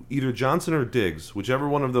and either Johnson or Diggs, whichever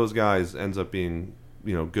one of those guys ends up being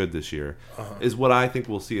good this year, is what I think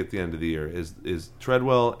we'll see at the end of the year is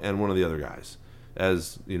Treadwell and one of the other guys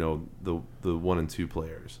as the 1 and 2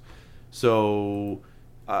 players. So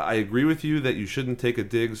I agree with you that you shouldn't take a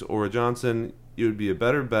Diggs or a Johnson. It would be a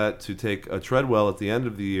better bet to take a Treadwell at the end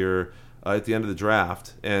of the year, at the end of the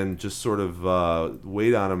draft, and just sort of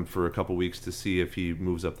wait on him for a couple weeks to see if he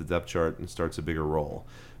moves up the depth chart and starts a bigger role.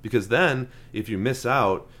 Because then, if you miss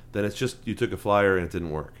out, then it's just you took a flyer and it didn't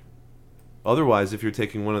work. Otherwise, if you're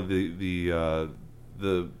taking one of the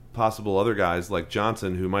the possible other guys like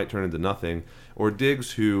Johnson, who might turn into nothing, or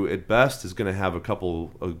Diggs, who at best is going to have a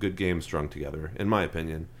couple of good games strung together, in my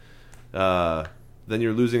opinion, then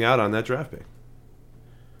you're losing out on that draft pick.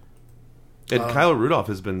 And Kyle Rudolph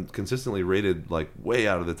has been consistently rated like way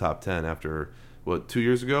out of the top 10 after, 2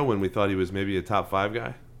 years ago when we thought he was maybe a top 5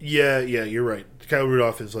 guy? Yeah, you're right. Kyle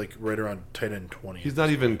Rudolph is like right around tight end 20. He's not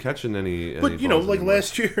even catching any But, you know, balls like anymore.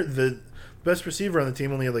 last year, the best receiver on the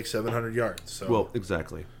team only had like 700 yards. So, Well,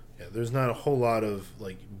 exactly. yeah, there's not a whole lot of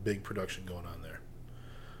like big production going on there.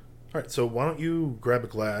 All right, so why don't you grab a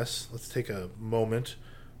glass? Let's take a moment,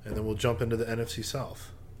 and then we'll jump into the NFC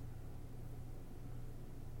South.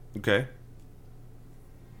 Okay.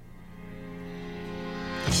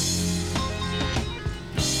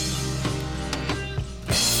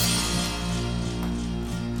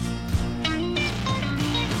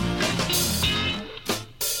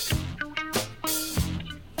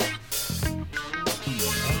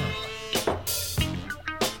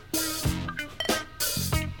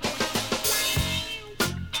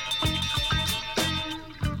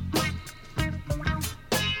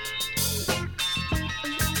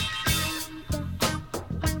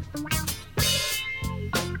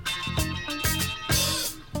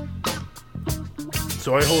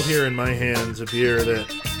 So I hold here in my hands a beer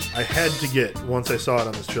that I had to get once I saw it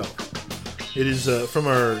on the shelf. It is from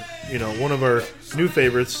our, one of our new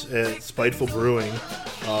favorites at Spiteful Brewing.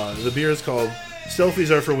 The beer is called Selfies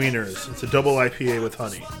Are for Wieners. It's a double IPA with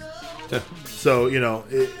honey. So,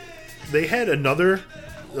 they had another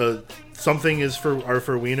something are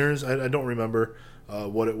for wieners. I don't remember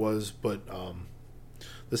what it was, but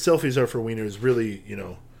the Selfies Are for Wieners really,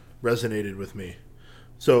 resonated with me.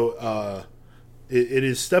 So, it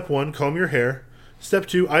is step 1, comb your hair. Step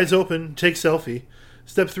 2, eyes open, take selfie.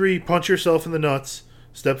 Step 3, punch yourself in the nuts.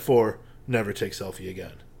 Step 4, never take selfie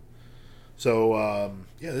again. So,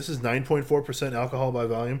 this is 9.4% alcohol by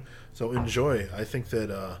volume. So enjoy. I think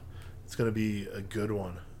that it's going to be a good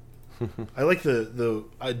one. I like the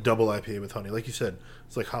double IPA with honey. Like you said,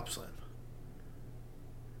 it's like Hop Slam.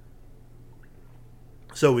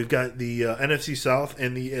 So we've got the NFC South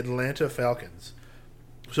and the Atlanta Falcons.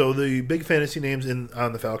 So the big fantasy names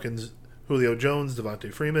on the Falcons, Julio Jones,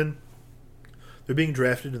 Devontae Freeman, they're being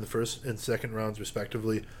drafted in the first and second rounds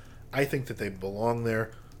respectively. I think that they belong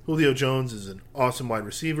there. Julio Jones is an awesome wide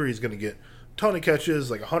receiver. He's going to get a ton of catches,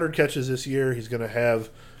 like 100 catches this year. He's going to have,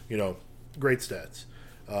 great stats.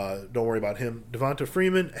 Don't worry about him. Devonta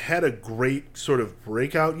Freeman had a great sort of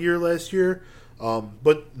breakout year last year,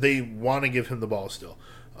 but they want to give him the ball still.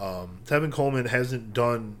 Tevin Coleman hasn't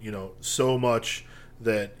done, so much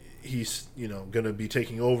that he's, going to be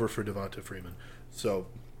taking over for Devonta Freeman. So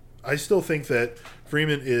I still think that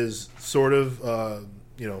Freeman is sort of, a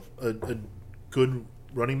good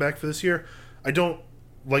running back for this year. I don't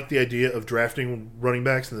like the idea of drafting running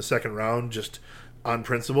backs in the second round just on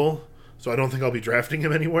principle. So I don't think I'll be drafting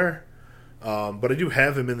him anywhere. But I do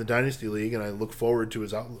have him in the Dynasty League, and I look forward to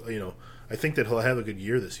his, I think that he'll have a good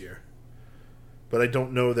year this year. But I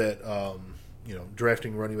don't know that,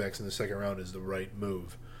 drafting running backs in the second round is the right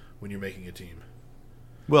move when you're making a team.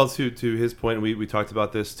 Well, to his point, we talked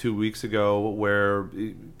about this 2 weeks ago, where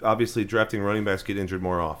obviously drafting running backs get injured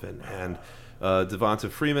more often. And Devonta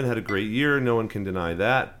Freeman had a great year. No one can deny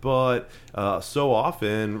that. But so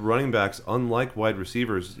often, running backs, unlike wide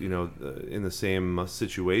receivers, in the same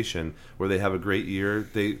situation where they have a great year,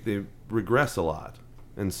 they regress a lot.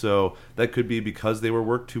 And so that could be because they were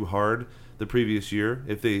worked too hard the previous year.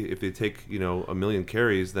 If they take a million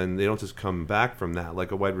carries, then they don't just come back from that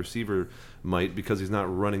like a wide receiver might, because he's not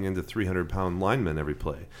running into 300-pound linemen every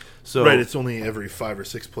play. So right, it's only every 5 or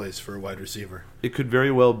 6 plays for a wide receiver. It could very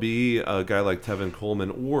well be a guy like Tevin Coleman,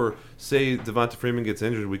 or say Devonta Freeman gets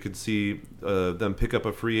injured, we could see them pick up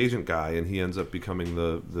a free agent guy and he ends up becoming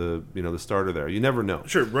the starter there. You never know.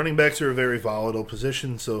 Sure, running backs are a very volatile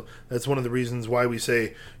position, so that's one of the reasons why we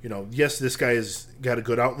say, yes, this guy has got a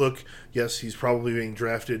good outlook. Yes, he's probably being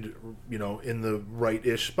drafted, in the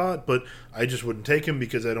right-ish spot, but I just wouldn't take him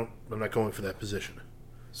because I'm not going for that position.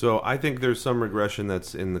 So I think there's some regression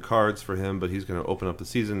that's in the cards for him, but he's going to open up the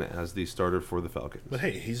season as the starter for the Falcons. But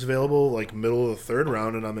hey, he's available like middle of the third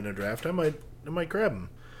round, and I'm in a draft. I might grab him.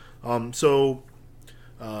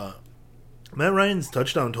 Matt Ryan's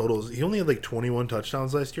touchdown totals, he only had like 21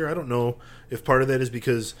 touchdowns last year. I don't know if part of that is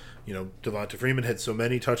because, Devonta Freeman had so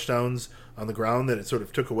many touchdowns on the ground that it sort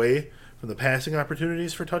of took away from the passing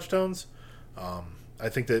opportunities for touchdowns. I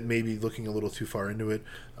think that maybe looking a little too far into it.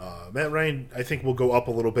 Matt Ryan, I think, will go up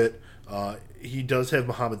a little bit. He does have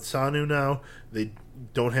Mohamed Sanu now. They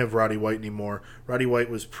don't have Roddy White anymore. Roddy White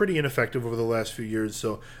was pretty ineffective over the last few years,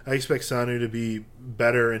 so I expect Sanu to be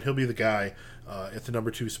better, and he'll be the guy at the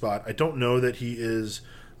number 2 spot. I don't know that he is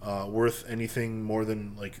worth anything more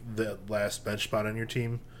than like the last bench spot on your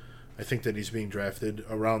team. I think that he's being drafted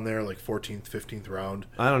around there, like 14th, 15th round.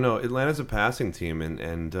 I don't know. Atlanta's a passing team,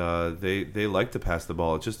 and they like to pass the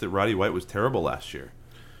ball. It's just that Roddy White was terrible last year.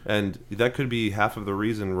 And that could be half of the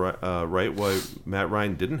reason, right, why Matt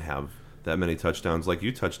Ryan didn't have that many touchdowns like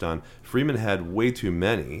you touched on. Freeman had way too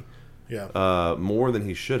many. Yeah. More than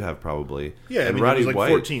he should have probably. Yeah, and Roddy it was like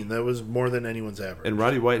 14. That was more than anyone's average. And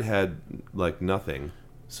Roddy White had like nothing.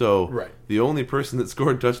 So the only person that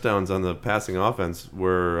scored touchdowns on the passing offense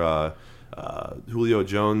were Julio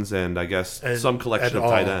Jones and I guess some collection of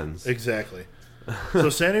tight ends. Exactly. So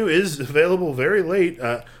Sanu is available very late.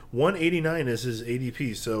 189 is his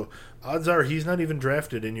ADP. So odds are he's not even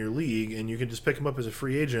drafted in your league, and you can just pick him up as a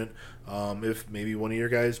free agent if maybe one of your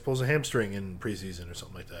guys pulls a hamstring in preseason or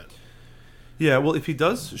something like that. Yeah, well, if he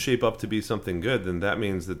does shape up to be something good, then that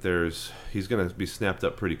means that he's going to be snapped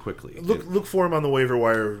up pretty quickly. Look for him on the waiver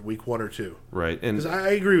wire week 1 or 2. Right. Because I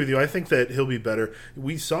agree with you. I think that he'll be better.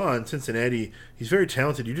 We saw in Cincinnati, he's very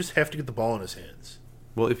talented. You just have to get the ball in his hands.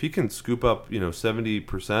 Well, if he can scoop up,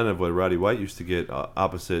 70% of what Roddy White used to get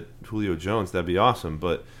opposite Julio Jones, that'd be awesome.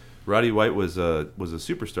 But Roddy White was a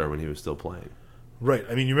superstar when he was still playing. Right.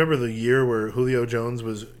 I mean, you remember the year where Julio Jones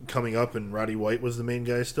was coming up and Roddy White was the main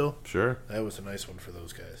guy still? Sure. That was a nice one for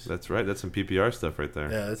those guys. That's right. That's some PPR stuff right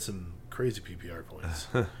there. Yeah, that's some crazy PPR points.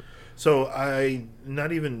 So I'm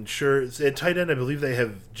not even sure. At tight end, I believe they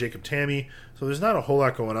have Jacob Tamme. So there's not a whole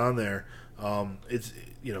lot going on there. It's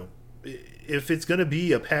if it's going to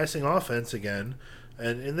be a passing offense again,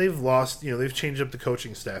 and they've lost, they've changed up the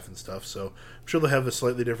coaching staff and stuff. So I'm sure they'll have a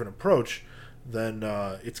slightly different approach. Then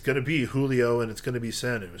it's going to be Julio and it's going to be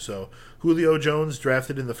Sanu. So Julio Jones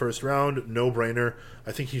drafted in the first round, no-brainer.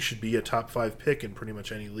 I think he should be a top 5 pick in pretty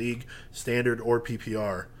much any league, standard or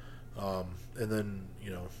PPR. And then,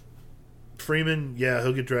 Freeman, yeah,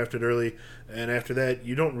 he'll get drafted early. And after that,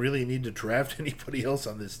 you don't really need to draft anybody else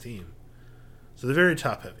on this team. So they're very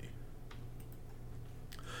top-heavy.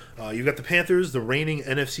 You've got the Panthers, the reigning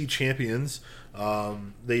NFC champions.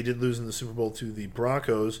 They did lose in the Super Bowl to the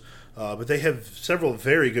Broncos, but they have several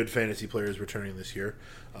very good fantasy players returning this year.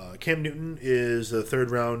 Cam Newton is a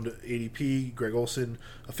 3rd-round ADP. Greg Olsen,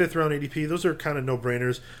 a 5th-round ADP. Those are kind of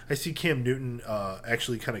no-brainers. I see Cam Newton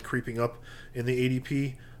actually kind of creeping up in the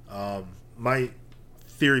ADP. My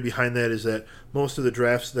theory behind that is that most of the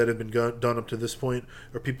drafts that have been done up to this point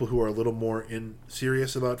are people who are a little more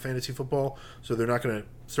serious about fantasy football, so they're not going to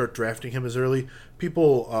start drafting him as early.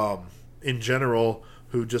 People in general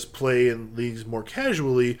who just play in leagues more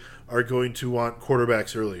casually are going to want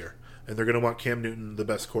quarterbacks earlier, and they're going to want Cam Newton, the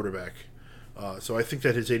best quarterback. So I think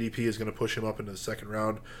that his ADP is going to push him up into the 2nd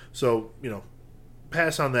round. So,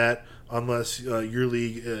 pass on that unless your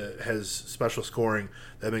league has special scoring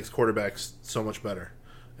that makes quarterbacks so much better.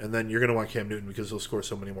 And then you're going to want Cam Newton because he'll score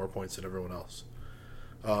so many more points than everyone else.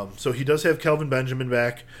 So he does have Kelvin Benjamin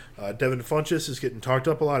back. Devin Funchess is getting talked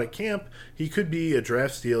up a lot at camp. He could be a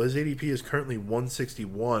draft steal. His ADP is currently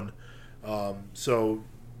 161. So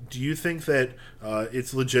do you think that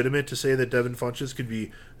it's legitimate to say that Devin Funchess could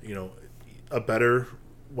be, a better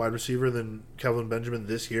wide receiver than Kelvin Benjamin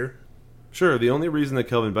this year? Sure. The only reason that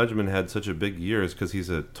Kelvin Benjamin had such a big year is because he's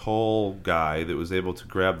a tall guy that was able to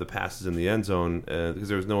grab the passes in the end zone because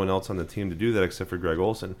there was no one else on the team to do that except for Greg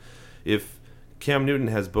Olsen. If Cam Newton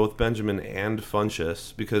has both Benjamin and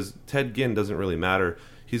Funchess, because Ted Ginn doesn't really matter,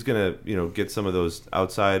 he's going to get some of those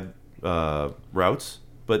outside routes.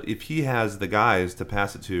 But if he has the guys to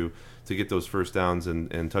pass it to get those first downs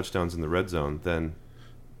and touchdowns in the red zone, then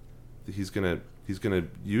he's going to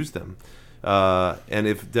use them. And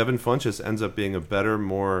if Devin Funchess ends up being a better,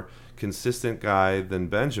 more consistent guy than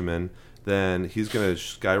Benjamin, then he's going to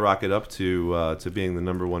skyrocket up to being the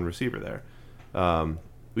number 1 receiver there.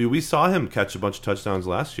 We saw him catch a bunch of touchdowns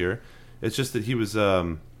last year. It's just that he was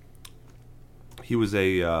a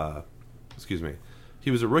rookie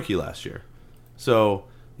last year, so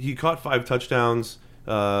he caught 5 touchdowns,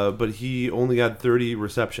 but he only had 30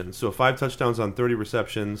 receptions. So 5 touchdowns on 30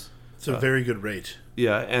 receptions. It's a very good rate.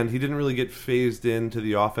 Yeah, and he didn't really get phased into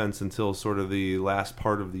the offense until sort of the last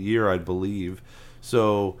part of the year, I believe.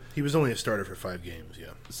 So he was only a starter for 5 games,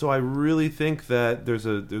 yeah. So I really think that there's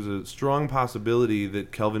a strong possibility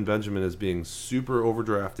that Kelvin Benjamin is being super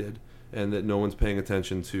overdrafted and that no one's paying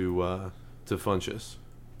attention to Funchess.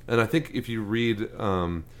 And I think if you read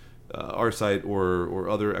our site or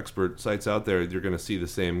other expert sites out there, you're going to see the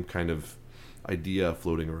same kind of idea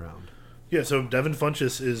floating around. Yeah, so Devin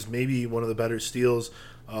Funchess is maybe one of the better steals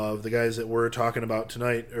of the guys that we're talking about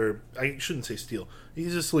tonight. Or I shouldn't say steal.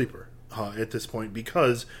 He's a sleeper at this point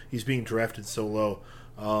because he's being drafted so low.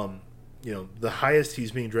 The highest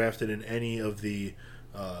he's being drafted in any of the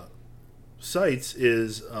sites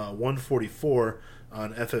is 144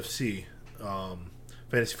 on FFC,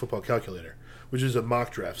 Fantasy Football Calculator, which is a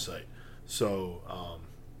mock draft site. So,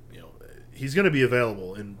 he's going to be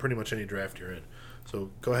available in pretty much any draft you're in.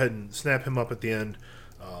 So go ahead and snap him up at the end.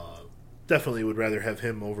 Definitely would rather have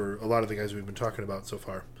him over a lot of the guys we've been talking about so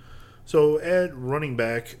far. So at running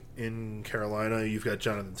back in Carolina, you've got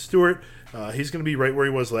Jonathan Stewart. He's going to be right where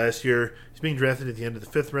he was last year. He's being drafted at the end of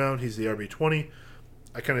the 5th round. He's the RB20.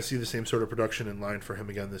 I kind of see the same sort of production in line for him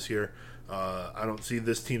again this year. I don't see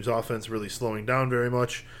this team's offense really slowing down very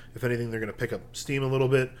much. If anything, they're going to pick up steam a little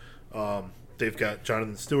bit. They've got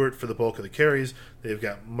Jonathan Stewart for the bulk of the carries. They've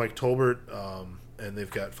got Mike Tolbert, and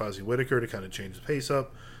they've got Fozzie Whitaker to kind of change the pace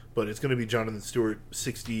up. But it's going to be Jonathan Stewart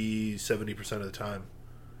 60, 70% of the time.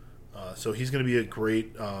 So he's going to be a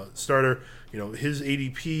great starter. His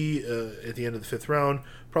ADP at the end of the 5th round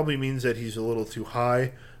probably means that he's a little too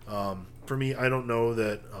high. For me, I don't know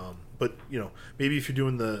that. But, maybe if you're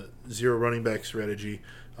doing the zero running back strategy,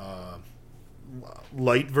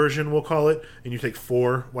 light version, we'll call it, and you take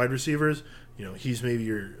 4 wide receivers, he's maybe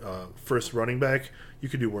your first running back. You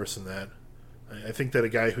could do worse than that. I think that a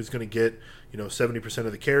guy who's going to get 70%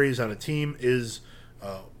 of the carries on a team is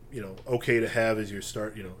okay to have as your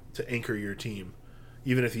start, to anchor your team,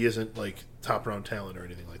 even if he isn't like top round talent or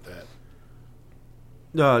anything like that.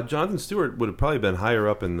 Jonathan Stewart would have probably been higher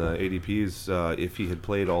up in the ADPs if he had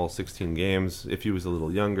played all 16 games, if he was a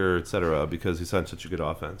little younger, etc., because he's had such a good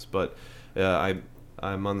offense. But I'm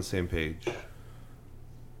on the same page.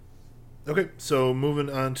 Okay, so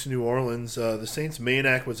moving on to New Orleans, the Saints' main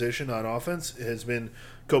acquisition on offense has been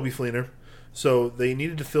Coby Fleener. So they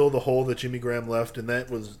needed to fill the hole that Jimmy Graham left, and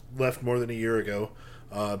that was left more than a year ago.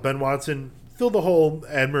 Ben Watson filled the hole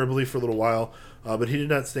admirably for a little while, but he did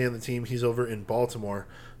not stay on the team. He's over in Baltimore.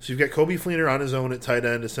 So you've got Coby Fleener on his own at tight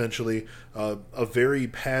end, essentially, a very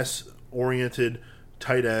pass-oriented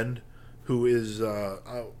tight end who is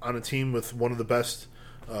on a team with one of the best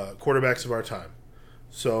quarterbacks of our time.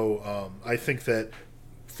 So I think that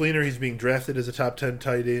Fleener, he's being drafted as a top 10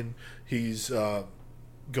 tight end. He's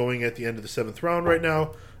going at the end of the 7th round right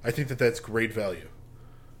now. I think that that's great value.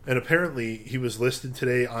 And apparently he was listed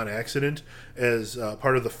today on accident as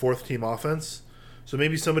part of the 4th team offense. So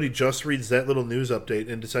maybe somebody just reads that little news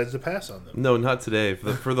update and decides to pass on them. No, not today.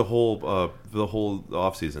 For the whole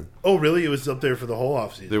offseason. Oh, really? It was up there for the whole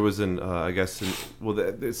offseason. There was they're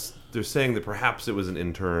saying that perhaps it was an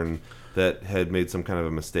intern that had made some kind of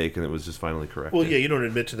a mistake and it was just finally corrected. Well, yeah, you don't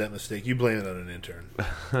admit to that mistake. You blame it on an intern.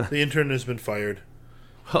 The intern has been fired.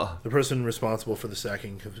 Huh. The person responsible for the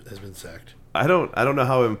sacking has been sacked. I don't know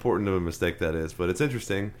how important of a mistake that is, but it's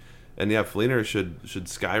interesting. And yeah, Fleener should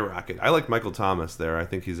skyrocket. I like Michael Thomas there. I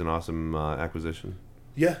think he's an awesome acquisition.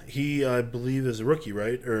 Yeah, he, I believe, is a rookie,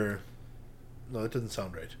 right? Or no, that doesn't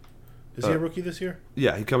sound right. Is he a rookie this year?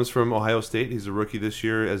 Yeah, he comes from Ohio State. He's a rookie this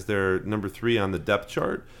year as their number 3 on the depth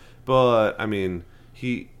chart. But, I mean,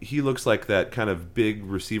 he looks like that kind of big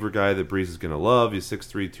receiver guy that Breeze is going to love. He's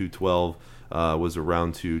 6'3", 212, was a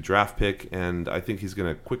round 2 draft pick, and I think he's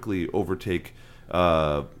going to quickly overtake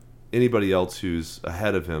anybody else who's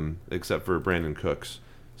ahead of him except for Brandon Cooks.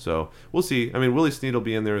 So, we'll see. I mean, Willie Snead will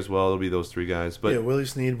be in there as well. It'll be those 3 guys. But yeah, Willie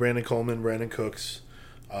Snead, Brandon Coleman, Brandon Cooks.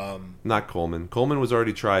 Not Coleman. Coleman was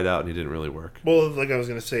already tried out, and he didn't really work. Well, like I was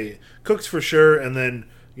going to say, Cooks for sure, and then,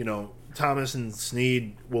 Thomas and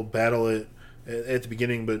Snead will battle it at the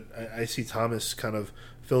beginning, but I see Thomas kind of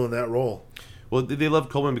filling that role. Well, they love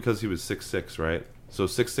Coleman because he was 6'6", right? So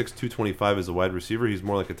 6'6", 225 as a wide receiver. He's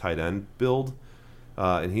more like a tight end build,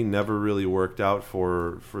 and he never really worked out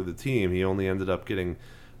for the team. He only ended up getting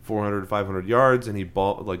 400, 500 yards, and he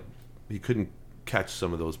couldn't catch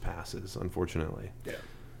some of those passes, unfortunately. Yeah.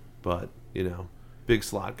 But, big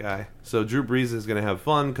slot guy. So Drew Brees is going to have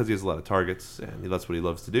fun because he has a lot of targets, and that's what he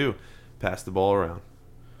loves to do. Pass the ball around.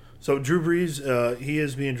 So Drew Brees, he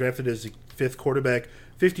is being drafted as the 5th quarterback,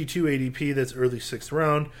 52 ADP. That's early 6th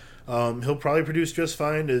round. He'll probably produce just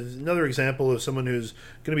fine. Is another example of someone who's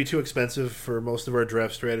going to be too expensive for most of our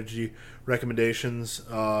draft strategy recommendations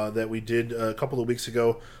that we did a couple of weeks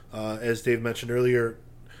ago. As Dave mentioned earlier,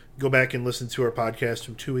 go back and listen to our podcast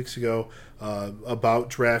from 2 weeks ago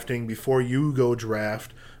about drafting. Before you go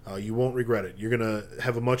draft, you won't regret it. You're going to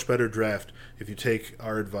have a much better draft if you take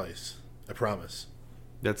our advice. I promise.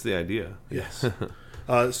 That's the idea. Yes.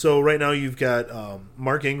 So right now you've got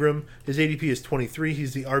Mark Ingram. His ADP is 23.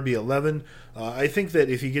 He's the RB11. I think that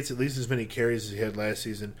if he gets at least as many carries as he had last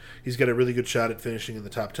season, he's got a really good shot at finishing in the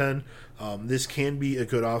top 10. This can be a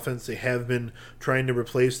good offense. They have been trying to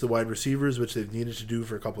replace the wide receivers, which they've needed to do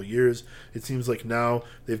for a couple years. It seems like now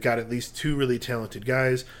they've got at least two really talented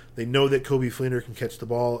guys. They know that Coby Fleener can catch the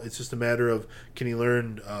ball. It's just a matter of, can he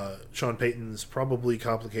learn Sean Payton's probably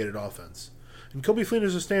complicated offense. And Coby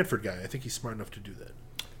Fleener's a Stanford guy. I think he's smart enough to do that.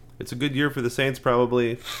 It's a good year for the Saints,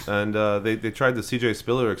 probably. And they tried the C.J.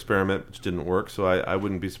 Spiller experiment, which didn't work, so I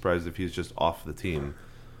wouldn't be surprised if he's just off the team.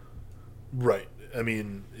 Right. I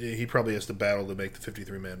mean, he probably has to battle to make the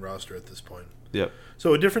 53-man roster at this point. Yep.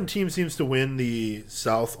 So a different team seems to win the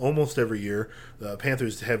South almost every year. The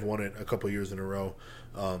Panthers have won it a couple years in a row.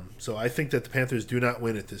 So I think that the Panthers do not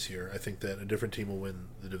win it this year. I think that a different team will win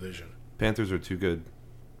the division. Panthers are too good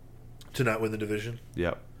to not win the division?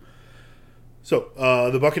 Yep. So,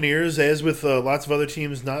 the Buccaneers, as with lots of other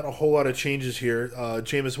teams, not a whole lot of changes here.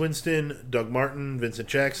 Jameis Winston, Doug Martin, Vincent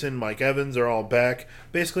Jackson, Mike Evans are all back,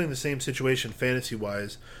 basically in the same situation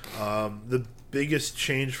fantasy-wise. The biggest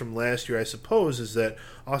change from last year, I suppose, is that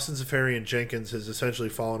Austin Seferian-Jenkins has essentially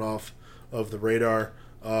fallen off of the radar,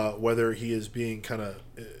 whether he is being kind of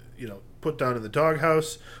put down in the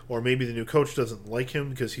doghouse, or maybe the new coach doesn't like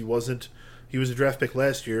him because he was a draft pick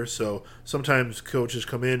last year, so sometimes coaches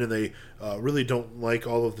come in and they really don't like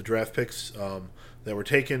all of the draft picks that were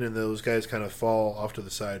taken, and those guys kind of fall off to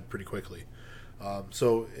the side pretty quickly.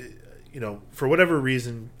 For whatever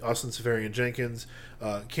reason, Austin Seferian-Jenkins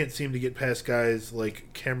can't seem to get past guys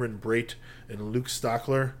like Cameron Brate and Luke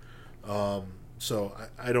Stockler. So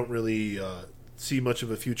I don't really see much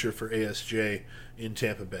of a future for ASJ in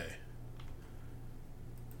Tampa Bay.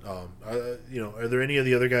 Are there any of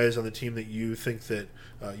the other guys on the team that you think that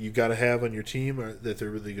you got to have on your team, or that they're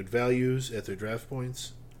really good values at their draft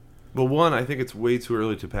points? Well, one, I think it's way too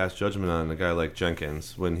early to pass judgment on a guy like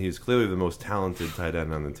Jenkins when he's clearly the most talented tight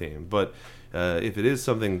end on the team. But if it is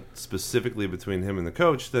something specifically between him and the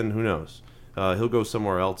coach, then who knows? He'll go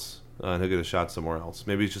somewhere else, and he'll get a shot somewhere else.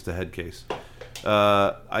 Maybe it's just a head case.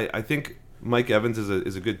 I think Mike Evans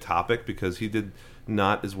is a good topic because he did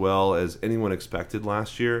not as well as anyone expected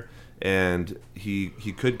last year, and he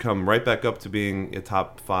could come right back up to being a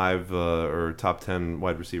top 5 or top 10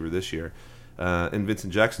 wide receiver this year. And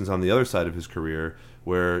Vincent Jackson's on the other side of his career,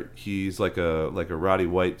 where he's like a Roddy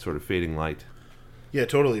White sort of fading light. Yeah,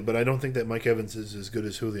 totally. But I don't think that Mike Evans is as good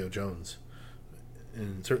as Julio Jones,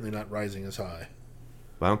 and certainly not rising as high.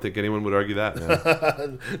 I don't think anyone would argue that,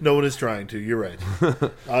 man. No one is trying to. You're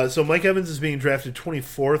right. So Mike Evans is being drafted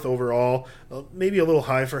 24th overall. Maybe a little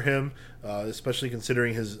high for him, especially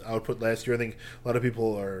considering his output last year. I think a lot of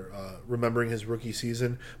people are remembering his rookie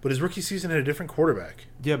season. But his rookie season had a different quarterback.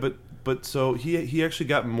 Yeah, but so he actually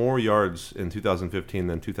got more yards in 2015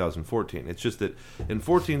 than 2014. It's just that in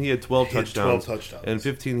 14 he had 12 touchdowns. And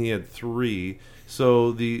 15 he had 3.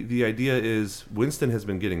 So the idea is Winston has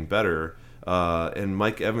been getting better. And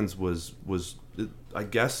Mike Evans was I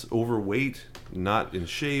guess overweight, not in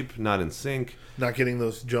shape, not in sync, not getting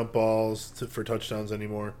those jump balls for touchdowns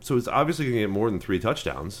anymore. So it's obviously going to get more than 3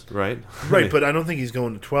 touchdowns, right? Right, but I don't think he's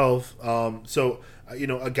going to 12. So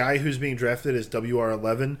a guy who's being drafted as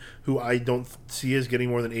WR11, who I don't see as getting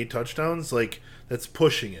more than 8 touchdowns, like, that's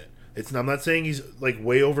pushing it. I'm not saying he's like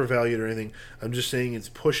way overvalued or anything. I'm just saying it's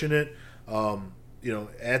pushing it.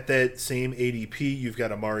 At that same ADP, you've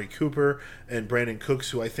got Amari Cooper and Brandon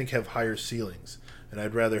Cooks, who I think have higher ceilings, and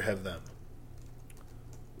I'd rather have them.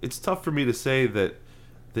 It's tough for me to say that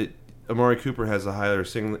Amari Cooper has a higher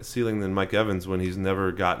ceiling than Mike Evans when he's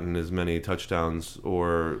never gotten as many touchdowns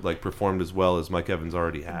or performed as well as Mike Evans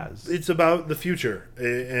already has. It's about the future,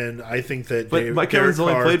 and I think that. But Mike Evans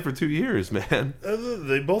only played for 2 years, man.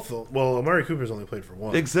 They both. Well, Amari Cooper's only played for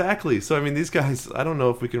 1. Exactly. So I mean, these guys. I don't know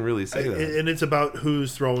if we can really say that. And it's about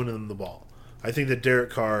who's throwing them the ball. I think that Derek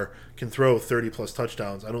Carr can throw 30+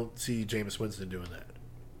 touchdowns. I don't see Jameis Winston doing that.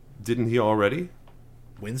 Didn't he already?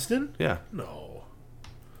 Winston? Yeah. No.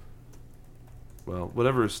 Well,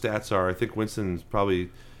 whatever his stats are, I think Winston's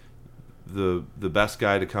probably the best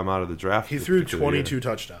guy to come out of the draft. He threw 22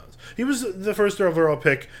 touchdowns. He was the first overall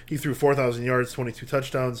pick. He threw 4,000 yards, 22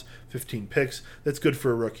 touchdowns, 15 picks. That's good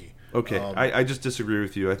for a rookie. Okay, I just disagree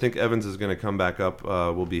with you. I think Evans is going to come back up,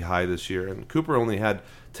 will be high this year. And Cooper only had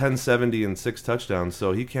 1070 and 6 touchdowns,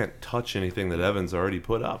 so he can't touch anything that Evans already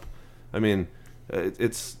put up. I mean,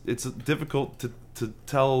 it's difficult to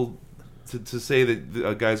tell... To say that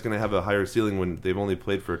a guy's going to have a higher ceiling when they've only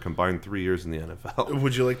played for a combined 3 years in the NFL.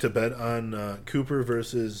 Would you like to bet on Cooper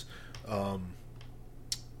versus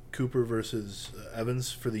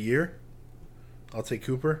Evans for the year? I'll take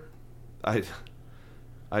Cooper. I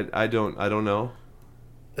don't know.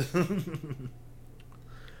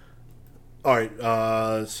 All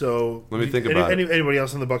right. So let me think about it. Anybody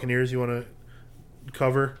else on the Buccaneers you want to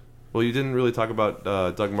cover? Well, you didn't really talk about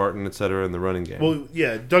Doug Martin, et cetera, in the running game. Well,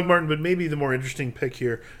 yeah, Doug Martin, but maybe the more interesting pick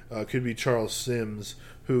here could be Charles Sims,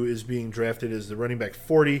 who is being drafted as the running back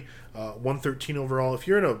 40, 113 overall. If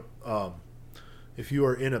you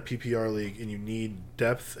are in a PPR league and you need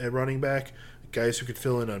depth at running back, guys who could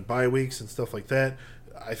fill in on bye weeks and stuff like that,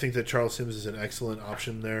 I think that Charles Sims is an excellent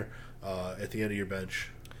option there at the end of your bench.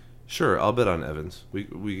 Sure, I'll bet on Evans.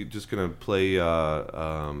 We just gonna play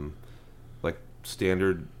like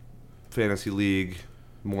standard fantasy league,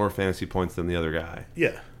 more fantasy points than the other guy.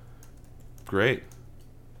 Yeah. Great.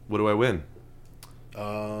 What do I win?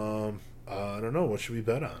 I don't know. What should we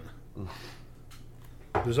bet on?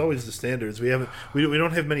 There's always the standards. We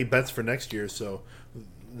don't have many bets for next year, so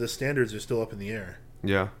the standards are still up in the air.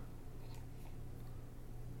 Yeah.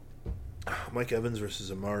 Mike Evans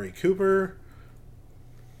versus Amari Cooper.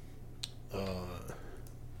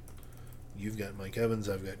 You've got Mike Evans.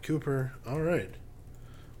 I've got Cooper. All right.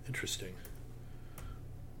 Interesting.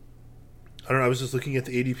 I don't know. I was just looking at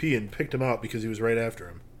the ADP and picked him out because he was right after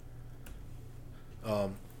him.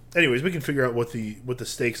 Anyways, we can figure out what the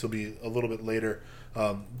stakes will be a little bit later.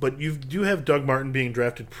 But you do have Doug Martin being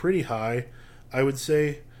drafted pretty high, I would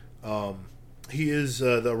say. He is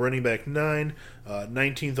the running back 9,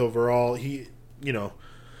 19th overall.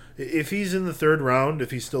 If he's in the third round, if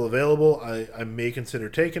he's still available, I may consider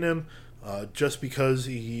taking him. Just because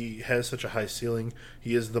he has such a high ceiling.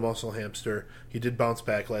 He is the muscle hamster. He did bounce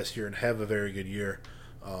back last year and have a very good year.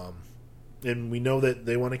 And we know that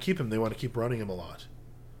they want to keep him. They want to keep running him a lot.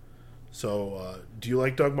 So, do you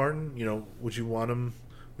like Doug Martin? Would you want him?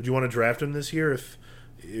 Would you want to draft him this year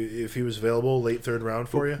if he was available late third round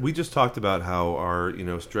for you? We just talked about how our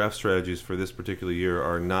draft strategies for this particular year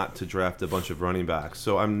are not to draft a bunch of running backs.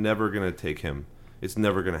 So I'm never going to take him. It's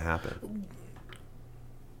never going to happen.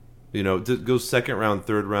 To go second round,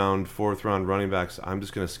 third round, fourth round running backs, I'm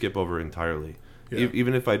just going to skip over entirely. Yeah.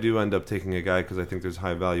 Even if I do end up taking a guy because I think there's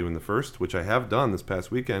high value in the first, which I have done this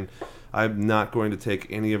past weekend, I'm not going to take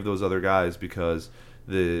any of those other guys because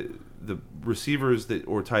the receivers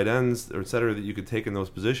or tight ends or et cetera that you could take in those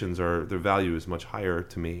positions their value is much higher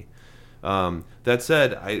to me. That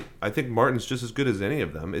said, I think Martin's just as good as any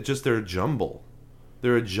of them. It's just they're a jumble.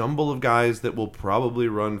 They're a jumble of guys that will probably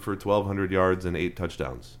run for 1,200 yards and 8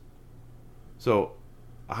 touchdowns. So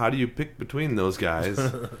how do you pick between those guys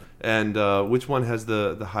and which one has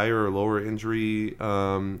the higher or lower injury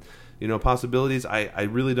possibilities? I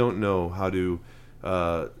really don't know how to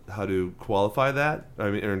qualify that.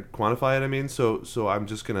 Or quantify it. So I'm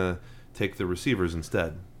just gonna take the receivers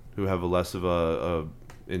instead, who have a less of a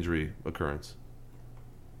injury occurrence.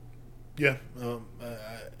 Yeah,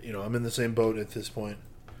 I'm in the same boat at this point.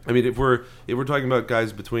 If we're talking about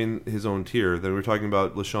guys between his own tier, then we're talking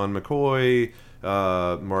about LaShawn McCoy,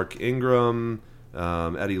 Mark Ingram,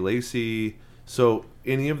 Eddie Lacy. So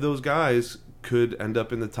any of those guys could end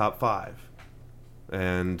up in the top 5,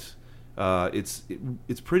 and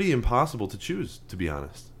it's pretty impossible to choose, to be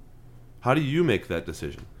honest. How do you make that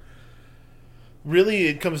decision? Really,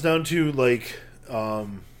 it comes down to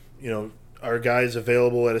are guys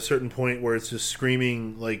available at a certain point where it's just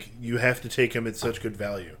screaming like you have to take him at such good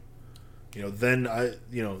value. Then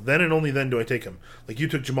and only then do I take him. Like you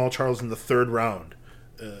took Jamal Charles in the third round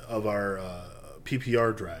of our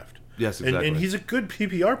PPR draft. Yes, exactly. And he's a good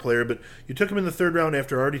PPR player, but you took him in the third round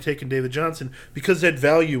after already taking David Johnson because that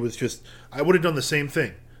value was just. I would have done the same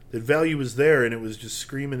thing. That value was there, and it was just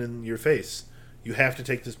screaming in your face. You have to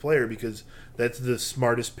take this player because that's the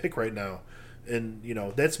smartest pick right now. And,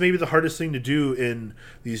 that's maybe the hardest thing to do in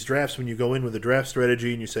these drafts when you go in with a draft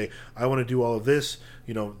strategy and you say, I want to do all of this,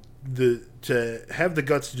 to have the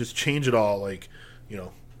guts to just change it all.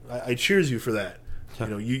 I cheers you for that.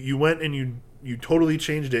 You went and you totally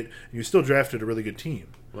changed it and you still drafted a really good team.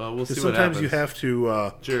 Well, we'll see what happens. Sometimes you have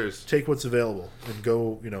to cheers. Take what's available and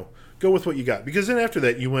go with what you got. Because then after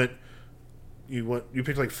that you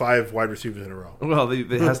picked like 5 wide receivers in a row. Well,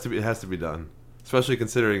 it has to be done. Especially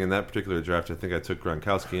considering in that particular draft, I think I took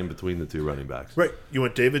Gronkowski in between the 2 running backs. Right. You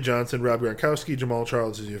went David Johnson, Rob Gronkowski, Jamal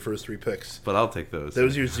Charles as your first 3 picks. But I'll take those. That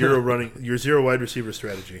was your zero wide receiver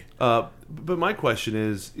strategy. But my question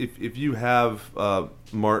is, if you have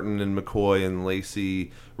Martin and McCoy and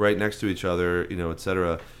Lacy right next to each other, et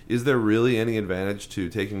cetera, is there really any advantage to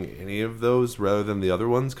taking any of those rather than the other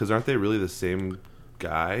ones? Because aren't they really the same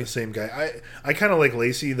guy? The same guy. I kind of like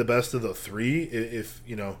Lacy the best of the 3,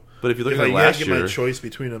 But if you look at last year, get my choice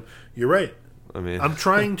between them, you're right. I'm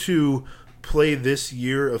trying to play this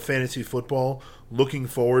year of fantasy football looking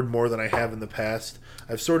forward more than I have in the past.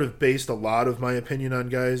 I've sort of based a lot of my opinion on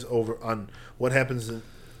guys over on what happens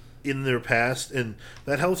in their past, and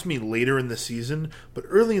that helps me later in the season. But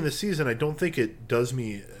early in the season, I don't think it does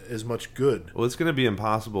me as much good. Well, it's going to be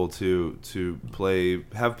impossible to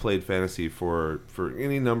have played fantasy for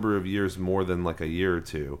any number of years, more than like a year or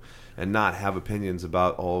two, and not have opinions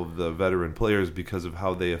about all of the veteran players because of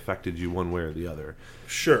how they affected you one way or the other.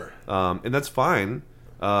 Sure. And that's fine.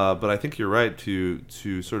 But I think you're right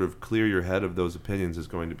to sort of clear your head of those opinions is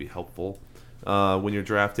going to be helpful when you're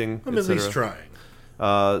drafting. I'm at least trying.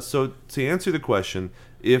 So to answer the question,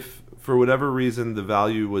 if for whatever reason the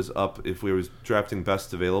value was up, if we was drafting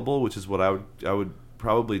best available, which is what I would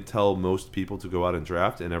probably tell most people to go out and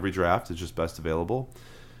draft, and every draft is just best available,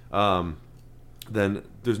 then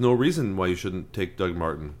there's no reason why you shouldn't take Doug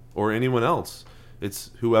Martin or anyone else. It's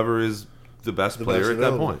whoever is the best player at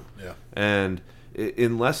that point. Yeah. And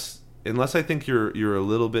unless I think you're a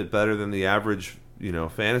little bit better than the average,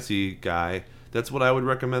 fantasy guy, that's what I would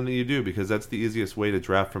recommend that you do, because that's the easiest way to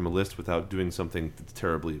draft from a list without doing something that's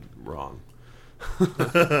terribly wrong.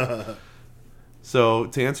 So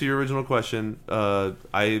to answer your original question,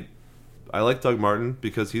 I like Doug Martin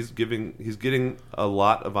because he's getting a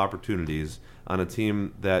lot of opportunities on a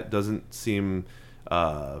team that doesn't seem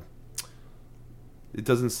to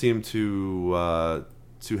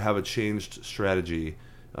have a changed strategy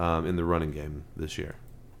in the running game this year.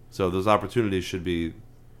 So those opportunities should be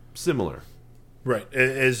similar. Right,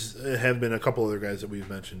 as have been a couple other guys that we've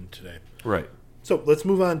mentioned today. Right. So let's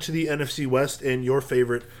move on to the NFC West, and your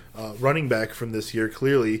favorite running back from this year,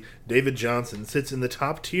 clearly, David Johnson, sits in the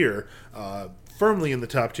top tier, firmly in the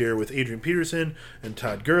top tier with Adrian Peterson and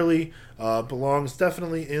Todd Gurley, belongs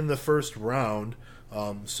definitely in the first round.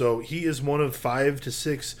 So he is one of 5 to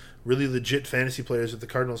 6 really legit fantasy players that the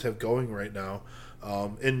Cardinals have going right now.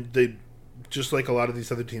 And they, just like a lot of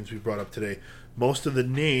these other teams we brought up today, most of the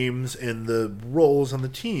names and the roles on the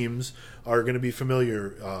teams are going to be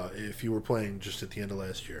familiar if you were playing just at the end of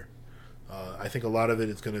last year. I think a lot of it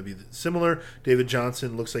is going to be similar. David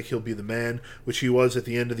Johnson looks like he'll be the man, which he was at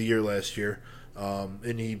the end of the year last year,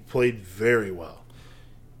 and he played very well.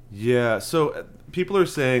 Yeah, so people are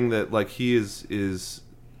saying that like he is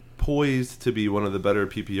poised to be one of the better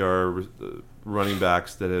PPR running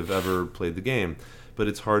backs that have ever played the game, but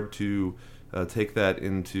it's hard to take that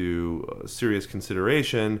into serious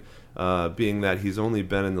consideration, being that he's only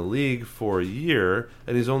been in the league for a year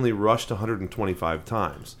and he's only rushed 125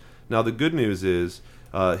 times. Now, the good news is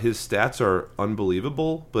his stats are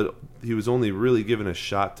unbelievable, but he was only really given a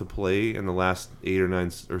shot to play in the last 8 or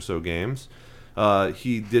 9 or so games.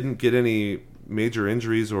 He didn't get any major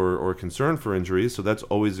injuries or concern for injuries, so that's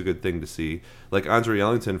always a good thing to see. Like Andre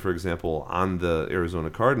Ellington, for example, on the Arizona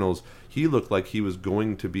Cardinals, he looked like he was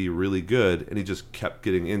going to be really good, and he just kept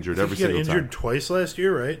getting injured every single time. He got injured twice last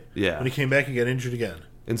year, right? Yeah. When he came back, he got injured again.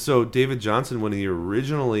 And so David Johnson, when he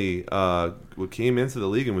originally came into the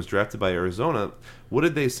league and was drafted by Arizona, what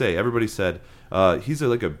did they say? Everybody said, he's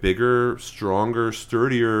like a bigger, stronger,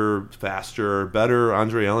 sturdier, faster, better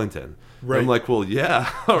Andre Ellington. Right. I'm like, well,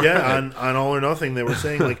 yeah. Yeah, right. on All or Nothing, they were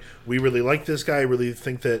saying, like, we really like this guy, really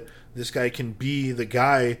think that this guy can be the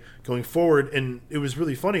guy going forward. And it was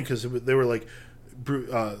really funny because they were like,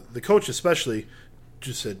 the coach especially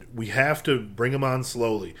just said, we have to bring him on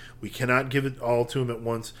slowly. We cannot give it all to him at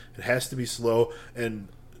once. It has to be slow. And,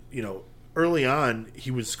 early on, he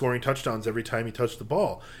was scoring touchdowns every time he touched the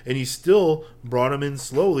ball, and he still brought him in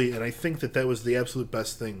slowly. And I think that was the absolute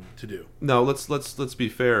best thing to do. No, let's be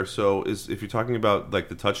fair. So, if you're talking about like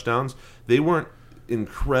the touchdowns, they weren't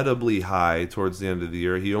incredibly high towards the end of the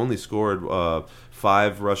year. He only scored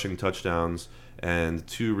 5 rushing touchdowns and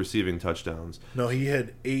 2 receiving touchdowns. No, he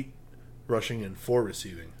had 8 rushing and 4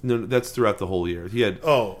 receiving. No, that's throughout the whole year. He had.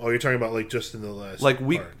 Oh, you're talking about like just in the last. Like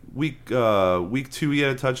week 2 he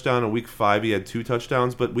had a touchdown, and week 5 he had 2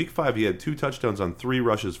 touchdowns. But week 5 he had 2 touchdowns on 3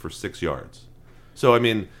 rushes for 6 yards. So I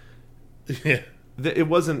mean, yeah, it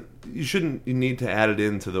wasn't. You need to add it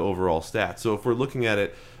into the overall stats. So if we're looking at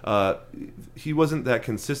it, he wasn't that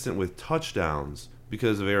consistent with touchdowns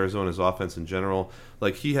because of Arizona's offense in general.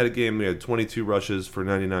 Like he had a game where he had 22 rushes for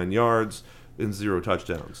 99 yards and 0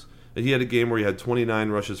 touchdowns. And he had a game where he had 29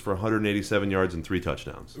 rushes for 187 yards and 3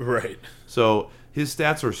 touchdowns. Right. So his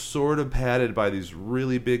stats are sort of padded by these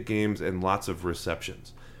really big games and lots of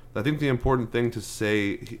receptions. I think the important thing to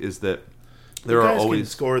say is that there are always can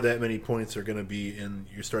score that many points are going to be in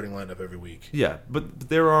your starting lineup every week. Yeah, but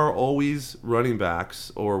there are always running backs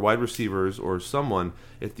or wide receivers or someone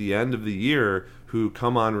at the end of the year who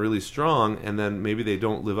come on really strong, and then maybe they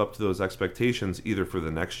don't live up to those expectations either for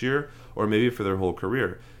the next year or maybe for their whole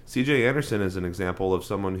career. C.J. Anderson is an example of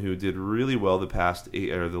someone who did really well the last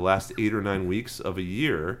 8 or 9 weeks of a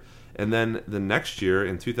year, and then the next year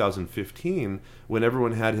in 2015, when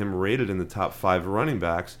everyone had him rated in the top 5 running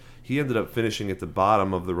backs, he ended up finishing at the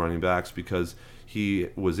bottom of the running backs because he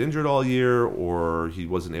was injured all year, or he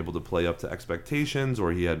wasn't able to play up to expectations,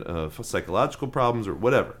 or he had psychological problems, or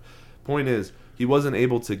whatever. Point is, he wasn't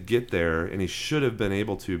able to get there, and he should have been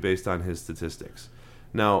able to based on his statistics.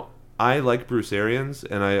 Now, I like Bruce Arians,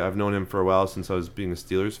 and I've known him for a while since I was being a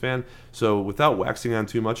Steelers fan. So without waxing on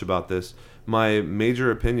too much about this, my major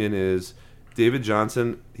opinion is David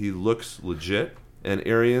Johnson, he looks legit, and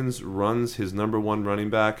Arians runs his number 1 running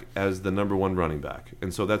back as the number 1 running back.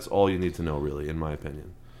 And so that's all you need to know, really, in my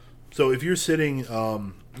opinion. So if you're sitting,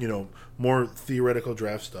 more theoretical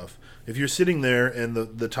draft stuff, if you're sitting there and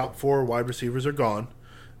the top 4 wide receivers are gone,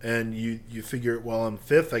 and you figure, well, I'm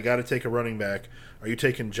 5th, I got to take a running back. Are you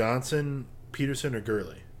taking Johnson, Peterson, or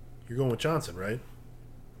Gurley? You're going with Johnson, right?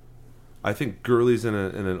 I think Gurley's in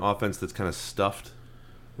an offense that's kind of stuffed.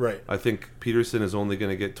 Right. I think Peterson is only going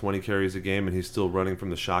to get 20 carries a game, and he's still running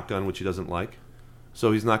from the shotgun, which he doesn't like.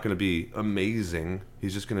 So he's not going to be amazing.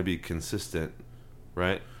 He's just going to be consistent,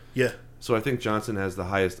 right? Yeah. So I think Johnson has the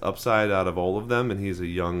highest upside out of all of them, and he's a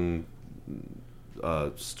young,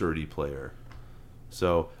 sturdy player.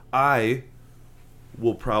 So I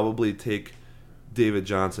will probably take David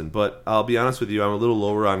Johnson, but I'll be honest with you, I'm a little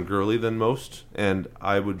lower on Gurley than most, and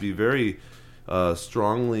I would be very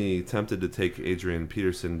strongly tempted to take Adrian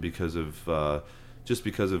Peterson because of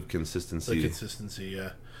consistency. The consistency,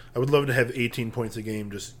 yeah. I would love to have 18 points a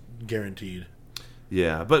game, just guaranteed.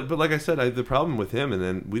 Yeah, but like I said, the problem with him, and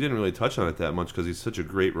then we didn't really touch on it that much because he's such a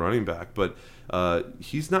great running back, but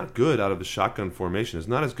he's not good out of the shotgun formation. He's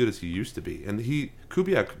not as good as he used to be, and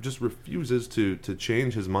Kubiak just refuses to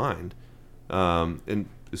change his mind, and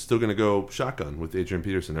is still going to go shotgun with Adrian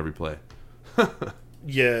Peterson every play.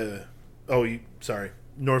 Yeah. Oh, sorry.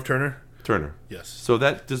 Norv Turner? Turner. Yes. So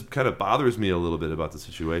that just kind of bothers me a little bit about the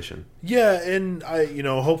situation. Yeah, and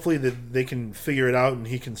hopefully that they can figure it out and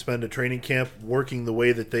he can spend a training camp working the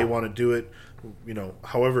way that they want to do it,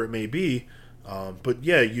 however it may be. But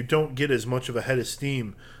yeah, you don't get as much of a head of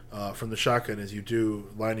steam from the shotgun as you do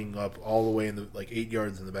lining up all the way in the 8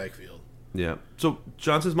 yards in the backfield. Yeah. So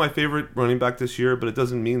Johnson's my favorite running back this year, but it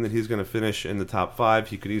doesn't mean that he's going to finish in the top 5.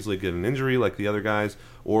 He could easily get an injury like the other guys,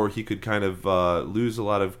 or he could kind of lose a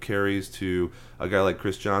lot of carries to a guy like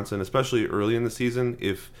Chris Johnson, especially early in the season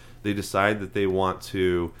if they decide that they want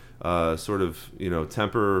to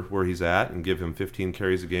temper where he's at and give him 15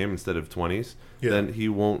 carries a game instead of 20s. Yeah. Then he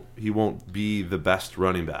won't be the best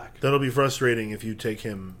running back. That'll be frustrating if you take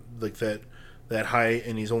him like that high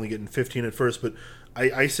and he's only getting 15 at first, but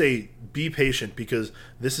I say be patient because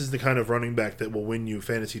this is the kind of running back that will win you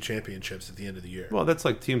fantasy championships at the end of the year. Well, that's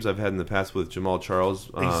like teams I've had in the past with Jamal Charles.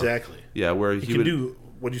 Exactly. Yeah, where he can do,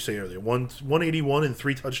 what did you say earlier, 181 and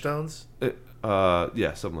 3 touchdowns?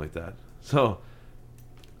 Yeah, something like that. So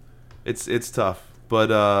it's tough.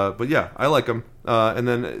 But yeah, I like him. And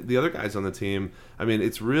then the other guys on the team, I mean,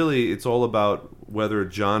 it's all about whether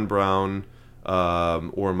John Brown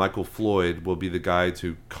or Michael Floyd will be the guy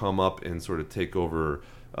to come up and sort of take over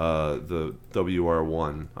the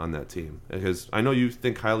WR1 on that team. Because I know you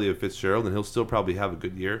think highly of Fitzgerald, and he'll still probably have a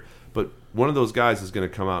good year, but one of those guys is going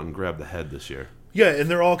to come out and grab the head this year. Yeah,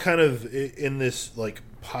 and they're all kind of in this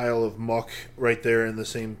pile of muck right there in the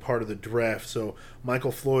same part of the draft. So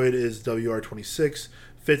Michael Floyd is WR26,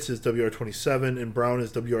 Fitz is WR27, and Brown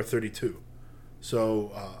is WR32.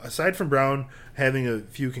 So aside from Brown having a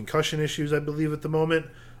few concussion issues, I believe, at the moment,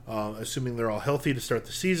 assuming they're all healthy to start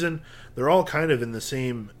the season, they're all kind of in the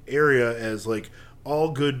same area as all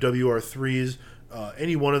good WR3s.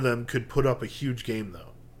 Any one of them could put up a huge game, though.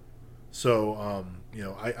 So,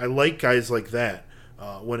 I like guys like that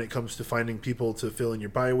when it comes to finding people to fill in your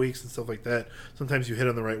bye weeks and stuff like that. Sometimes you hit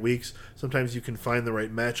on the right weeks. Sometimes you can find the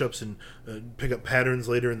right matchups and pick up patterns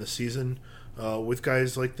later in the season with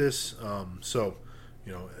guys like this.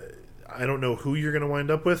 I don't know who you're going to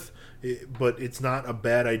wind up with, but it's not a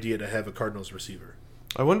bad idea to have a Cardinals receiver.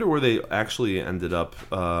 I wonder where they actually ended up,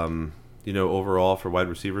 overall for wide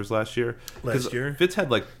receivers last year. Last year? Fitz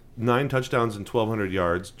had 9 touchdowns and 1,200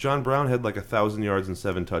 yards. John Brown had 1,000 yards and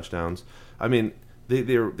 7 touchdowns. I mean, they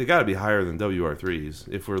got to be higher than WR3s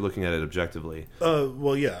if we're looking at it objectively.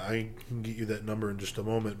 Well, yeah, I can get you that number in just a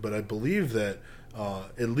moment, but I believe that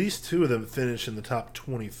at least 2 of them finished in the top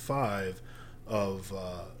 25 of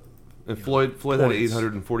And Floyd had points.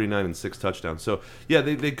 849 and 6 touchdowns. So, yeah,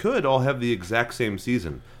 they could all have the exact same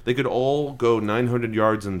season. They could all go 900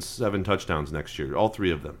 yards and 7 touchdowns next year, all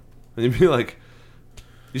 3 of them. And you'd be like,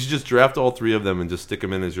 you should just draft all 3 of them and just stick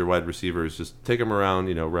them in as your wide receivers. Just take them around,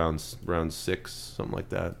 round 6, something like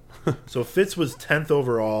that. So Fitz was 10th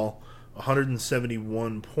overall,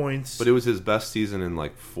 171 points. But it was his best season in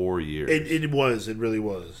like 4 years. It was. It really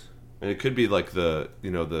was. And it could be like the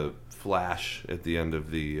flash at the end of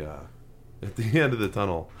the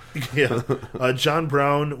tunnel. Yeah. John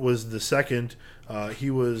Brown was the second. He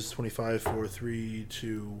was 25, 4, 3,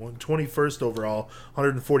 2, 1, 21st overall,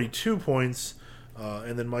 142 points.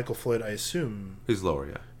 And then Michael Floyd, I assume he's lower.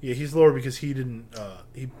 Yeah. Yeah, he's lower because he didn't.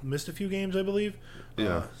 He missed a few games, I believe.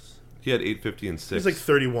 Yeah. He had 850 and 6. He's like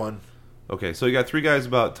 31. Okay, so you got 3 guys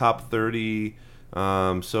about top 30.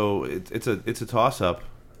 So it's a toss up.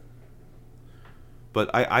 But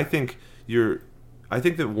I think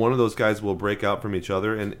that one of those guys will break out from each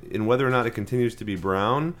other, and whether or not it continues to be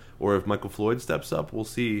Brown or if Michael Floyd steps up, we'll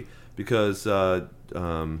see, because they're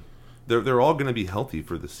all going to be healthy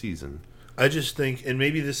for the season. I just think, and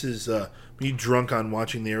maybe this is me drunk on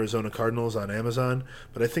watching the Arizona Cardinals on Amazon,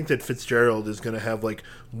 but I think that Fitzgerald is going to have like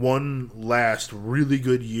one last really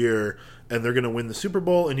good year, and they're going to win the Super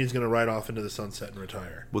Bowl, and he's going to ride off into the sunset and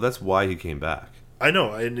retire. Well, that's why he came back. I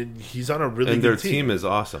know, and he's on a really and good their team is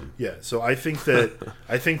awesome. Yeah, so I think that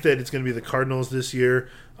it's going to be the Cardinals this year,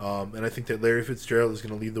 and I think that Larry Fitzgerald is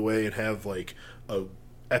going to lead the way and have like a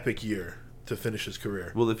epic year to finish his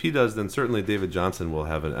career. Well, if he does, then certainly David Johnson will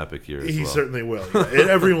have an epic year. He certainly will. Yeah. And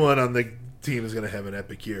everyone on the team is going to have an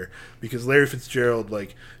epic year, because Larry Fitzgerald,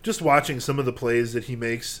 like, just watching some of the plays that he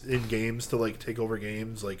makes in games to like take over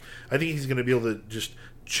games, like, I think he's going to be able to just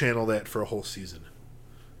channel that for a whole season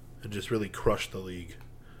and just really crush the league.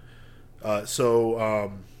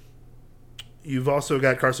 So you've also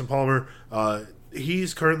got Carson Palmer.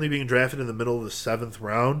 He's currently being drafted in the middle of the 7th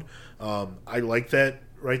round. I like that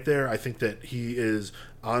right there. I think that he is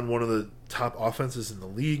on one of the top offenses in the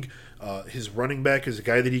league. His running back is a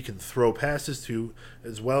guy that he can throw passes to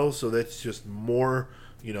as well, so that's just more,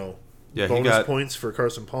 bonus points for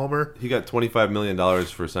Carson Palmer. He got $25 million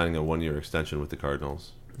for signing a 1-year extension with the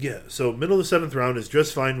Cardinals. Yeah, so middle of the 7th round is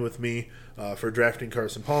just fine with me for drafting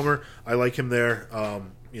Carson Palmer. I like him there.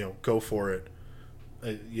 Go for it.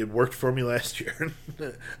 It worked for me last year.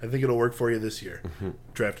 I think it'll work for you this year,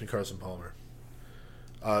 drafting Carson Palmer.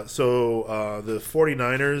 So the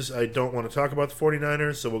 49ers, I don't want to talk about the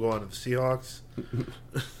 49ers, so we'll go on to the Seahawks.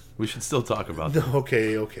 We should still talk about them.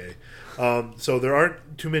 Okay. So there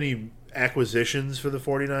aren't too many acquisitions for the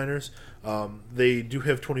 49ers. They do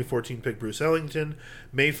have 2014 pick Bruce Ellington,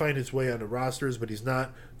 may find his way onto rosters, but he's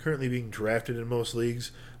not currently being drafted in most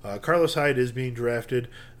leagues. Carlos Hyde is being drafted.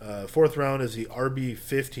 4th round is the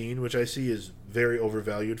RB15, which I see is very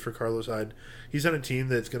overvalued for Carlos Hyde. He's on a team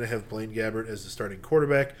that's going to have Blaine Gabbert as the starting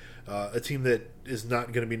quarterback, a team that is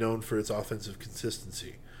not going to be known for its offensive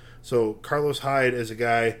consistency. So Carlos Hyde is a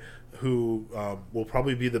guy who will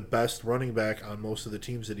probably be the best running back on most of the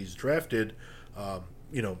teams that he's drafted,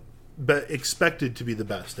 expected to be the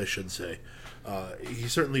best, I should say. He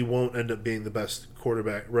certainly won't end up being the best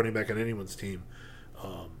running back on anyone's team.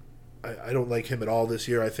 I don't like him at all this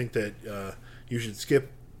year. I think that you should skip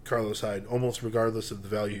Carlos Hyde, almost regardless of the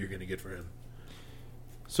value you're going to get for him.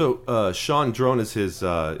 So Sean Drone is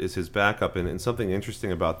his backup, and something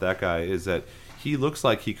interesting about that guy is that he looks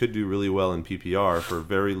like he could do really well in PPR for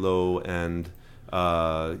very low end,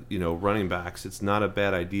 running backs. It's not a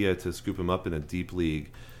bad idea to scoop him up in a deep league.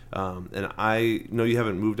 And I know you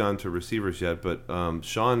haven't moved on to receivers yet, but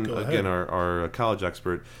Sean, again, our college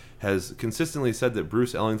expert, has consistently said that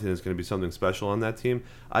Bruce Ellington is going to be something special on that team.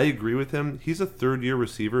 I agree with him. He's a third-year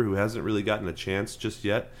receiver who hasn't really gotten a chance just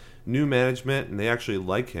yet. New management, and they actually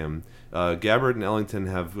like him. Gabbert and Ellington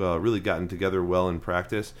have really gotten together well in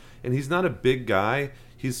practice, and he's not a big guy.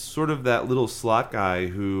 He's sort of that little slot guy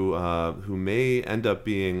who may end up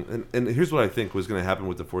being, and here's what I think was going to happen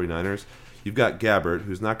with the 49ers. You've got Gabbert,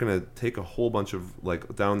 who's not going to take a whole bunch of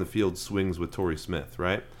like down the field swings with Torrey Smith,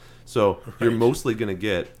 right? So you're mostly going to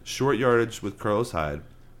get short yardage with Carlos Hyde,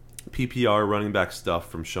 PPR running back stuff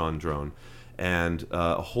from Sean Drone, and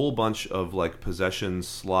a whole bunch of like possession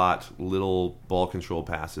slot little ball control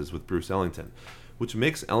passes with Bruce Ellington, which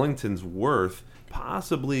makes Ellington's worth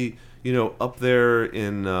possibly up there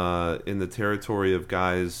in the territory of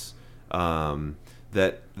guys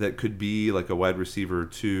that could be like a wide receiver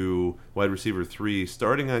 2, wide receiver 3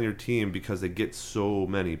 starting on your team because they get so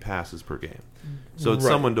many passes per game. So it's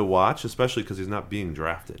someone to watch, especially because he's not being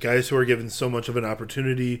drafted. Guys who are given so much of an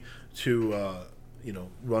opportunity to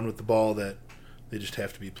run with the ball that They just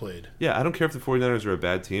have to be played. Yeah, I don't care if the 49ers are a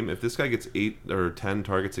bad team. If this guy gets 8 or 10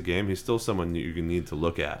 targets a game, he's still someone you need to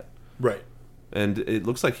look at. Right. And it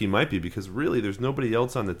looks like he might be because really there's nobody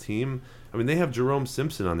else on the team. I mean, they have Jerome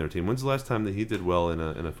Simpson on their team. When's the last time that he did well in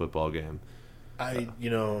a football game?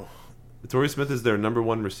 Torrey Smith is their number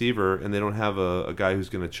one receiver, and they don't have a guy who's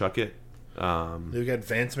going to chuck it. They've got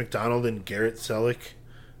Vance McDonald and Garrett Selleck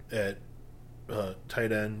at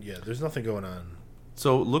tight end. Yeah, there's nothing going on.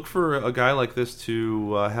 So look for a guy like this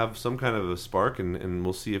to have some kind of a spark, and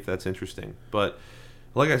we'll see if that's interesting. But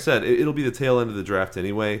like I said, it'll be the tail end of the draft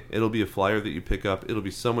anyway. It'll be a flyer that you pick up. It'll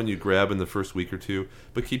be someone you grab in the first week or two.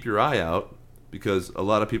 But keep your eye out because a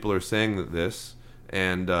lot of people are saying this.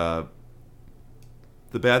 And the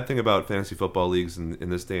bad thing about fantasy football leagues in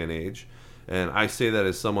this day and age, and I say that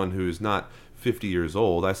as someone who's not 50 years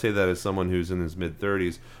old, I say that as someone who's in his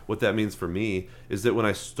mid-30s, what that means for me is that when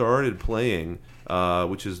I started playing,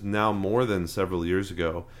 which is now more than several years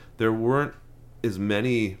ago, there weren't as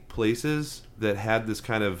many places that had this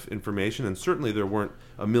kind of information, and certainly there weren't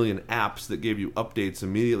a million apps that gave you updates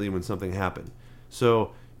immediately when something happened.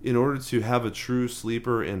 So in order to have a true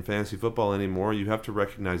sleeper in fantasy football anymore, you have to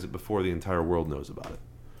recognize it before the entire world knows about it.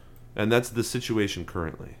 And that's the situation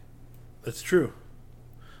currently. That's true.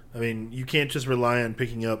 I mean, you can't just rely on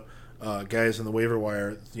picking up guys on the waiver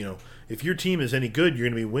wire. If your team is any good, you're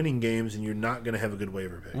going to be winning games, and you're not going to have a good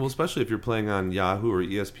waiver pick. Well, especially if you're playing on Yahoo or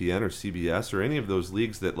ESPN or CBS or any of those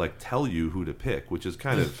leagues that tell you who to pick, which is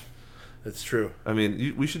kind of... That's true. I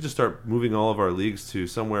mean, we should just start moving all of our leagues to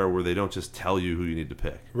somewhere where they don't just tell you who you need to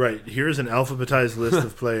pick. Right. Here's an alphabetized list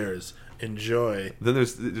of players. Enjoy. Then they're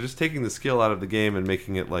just taking the skill out of the game and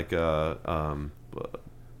making it like a...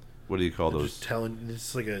 what do you call those? Just telling...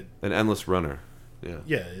 It's like an endless runner. Yeah.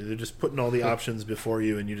 Yeah, they're just putting all the options before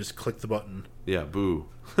you, and you just click the button. Yeah, boo.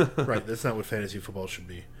 Right, that's not what fantasy football should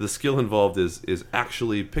be. The skill involved is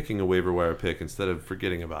actually picking a waiver wire pick instead of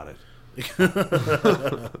forgetting about it.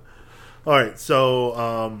 All right,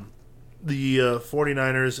 so the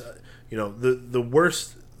 49ers, the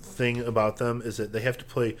worst thing about them is that they have to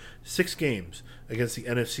play 6 games against the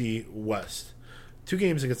NFC West. 2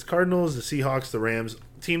 games against the Cardinals, the Seahawks, the Rams,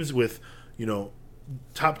 teams with,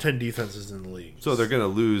 top 10 defenses in the league. So they're going to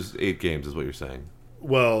lose 8 games is what you're saying.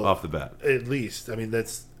 Well, off the bat. At least. I mean,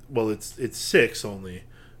 it's 6 only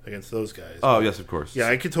against those guys. Oh, yes, of course. Yeah,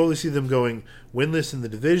 I could totally see them going winless in the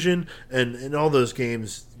division, and in all those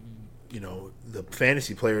games, the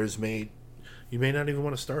fantasy players you may not even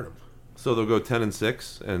want to start them. So they'll go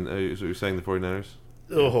 10-6, and so you're saying the 49ers?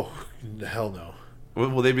 Oh, hell no.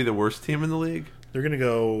 Will they be the worst team in the league? They're going to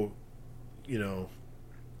go,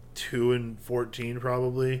 2-14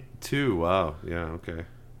 probably. 2, wow, yeah, okay.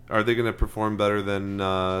 Are they going to perform better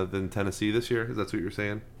than Tennessee this year? Is that what you're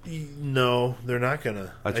saying? No, they're not going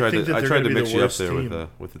to. I tried to mix you up there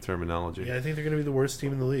with the terminology. Yeah, I think they're going to be the worst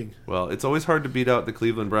team in the league. Well, it's always hard to beat out the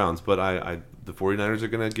Cleveland Browns, but the 49ers are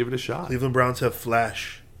going to give it a shot. Cleveland Browns have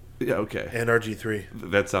Flash. Yeah, okay. And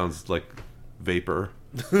RG3. That sounds like vapor.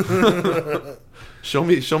 Show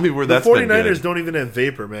me where that's been. The 49ers don't even have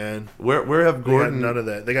vapor, man. Where have Gordon? They got none of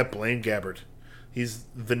that. They got Blaine Gabbert. He's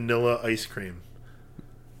vanilla ice cream.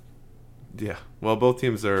 Yeah. Well, both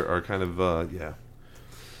teams are kind of yeah.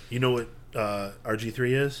 You know what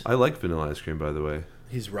RG3 is? I like vanilla ice cream, by the way.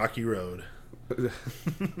 He's Rocky Road.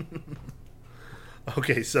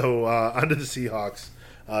 Okay, so on to the Seahawks.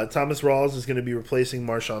 Thomas Rawls is going to be replacing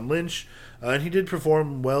Marshawn Lynch, and he did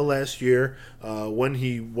perform well last year when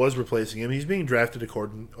he was replacing him. He's being drafted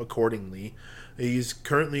accordingly. He's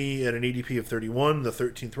currently at an ADP of 31, the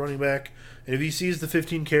 13th running back, and if he sees the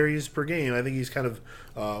 15 carries per game, I think he's kind of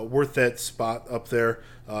worth that spot up there.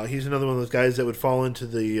 He's another one of those guys that would fall into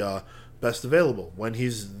the best available. When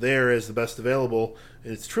he's there as the best available,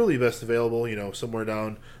 and it's truly best available, somewhere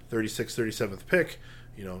down 36th, 37th pick,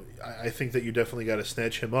 I think that you definitely got to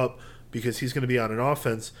snatch him up because he's going to be on an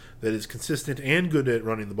offense that is consistent and good at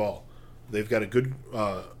running the ball. They've got a good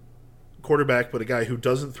quarterback, but a guy who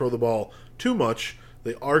doesn't throw the ball too much.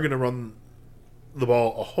 They are going to run the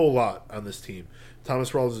ball a whole lot on this team.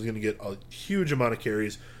 Thomas Rawls is going to get a huge amount of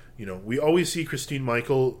carries. We always see Christine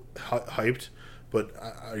Michael hyped, but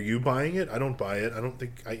are you buying it? I don't buy it. I don't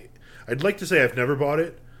think I'd like to say I've never bought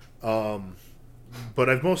it, but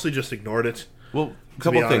I've mostly just ignored it. Well, a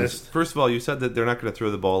couple of things. First of all, you said that they're not going to throw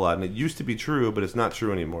the ball a lot, and it used to be true, but it's not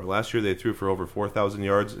true anymore. Last year they threw for over 4,000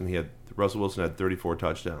 yards, and Russell Wilson had 34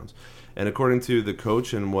 touchdowns. And according to the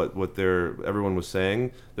coach and what everyone was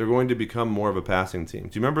saying, they're going to become more of a passing team.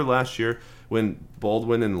 Do you remember last year when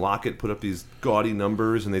Baldwin and Lockett put up these gaudy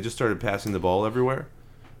numbers and they just started passing the ball everywhere?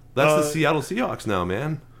 That's the Seattle Seahawks now,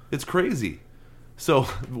 man. It's crazy. So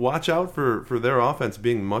watch out for their offense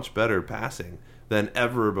being much better passing than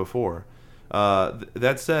ever before.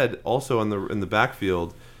 That said, also in the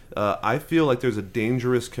backfield, I feel like there's a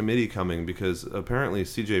dangerous committee coming because apparently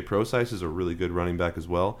CJ Prosise is a really good running back as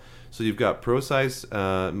well. So you've got Prosise,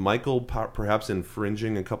 Michael perhaps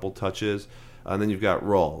infringing a couple touches, and then you've got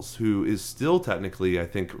Rawls, who is still technically, I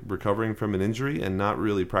think, recovering from an injury and not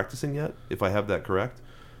really practicing yet, if I have that correct.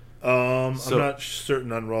 I'm not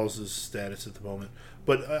certain on Rawls' status at the moment.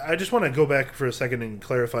 But I just want to go back for a second and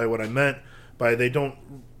clarify what I meant by they don't,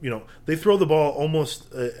 they throw the ball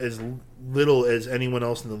almost as little as anyone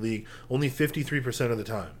else in the league, only 53% of the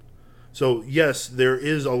time. So, yes, there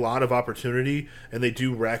is a lot of opportunity, and they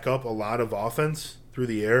do rack up a lot of offense through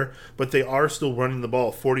the air, but they are still running the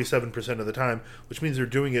ball 47% of the time, which means they're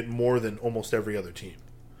doing it more than almost every other team.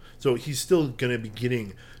 So he's still going to be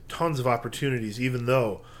getting tons of opportunities, even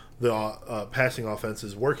though the passing offense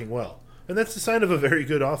is working well. And that's the sign of a very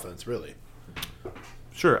good offense, really.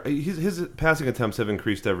 Sure. His passing attempts have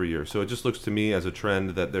increased every year, so it just looks to me as a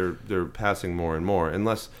trend that they're passing more and more,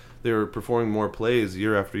 unless they're performing more plays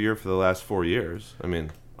year after year for the last 4 years. I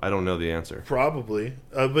mean, I don't know the answer. Probably.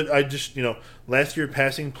 But I just, last year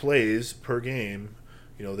passing plays per game,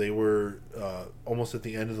 they were almost at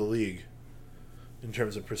the end of the league in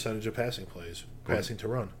terms of percentage of passing plays, passing to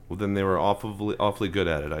run. Well, then they were awfully good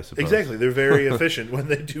at it, I suppose. Exactly. They're very efficient when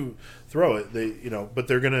they do throw it. But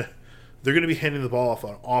they're gonna be handing the ball off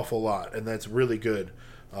an awful lot, and that's really good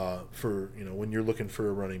for when you're looking for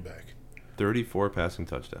a running back. 34 passing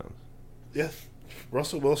touchdowns. Yeah.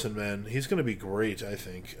 Russell Wilson, man, he's going to be great, I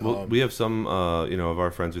think. Well, we have some, of our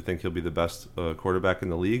friends who think he'll be the best quarterback in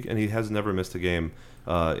the league, and he has never missed a game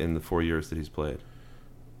in the 4 years that he's played.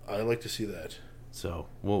 I like to see that. So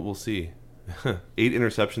we'll see. 8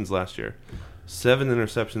 interceptions last year, 7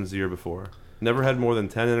 interceptions the year before. Never had more than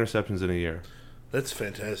 10 interceptions in a year. That's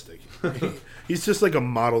fantastic. He's just like a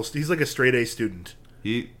model. He's like a straight A student.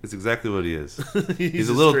 He is exactly what he is. He's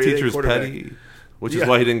a little teacher's petty. Which is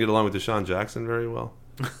why he didn't get along with Deshaun Jackson very well.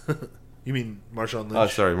 You mean Marshawn Lynch? Oh,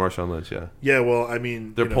 sorry, Marshawn Lynch, yeah. Yeah, well, I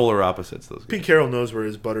mean... They're polar opposites, those guys. Pete Carroll knows where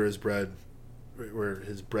his butter is bread. Where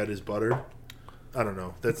his bread is buttered. I don't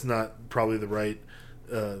know. That's not probably the right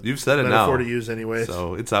You've said it metaphor now. to use anyways.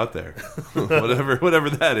 So it's out there. whatever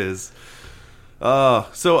that is.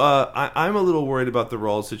 I'm a little worried about the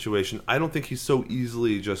Rawls situation. I don't think he so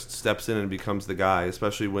easily just steps in and becomes the guy,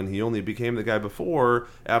 especially when he only became the guy before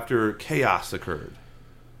after chaos occurred.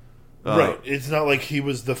 Right. It's not like he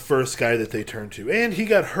was the first guy that they turned to. And he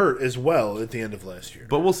got hurt as well at the end of last year.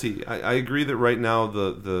 But we'll see. I agree that right now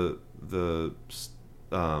the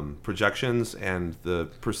projections and the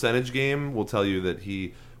percentage game will tell you that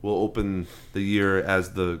he will open the year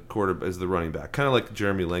as the running back. Kind of like the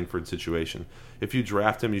Jeremy Langford situation. If you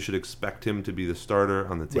draft him, you should expect him to be the starter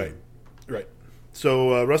on the team. Right.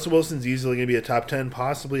 So Russell Wilson's easily going to be a top 10,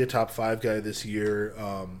 possibly a top 5 guy this year.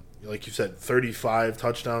 Like you said, 35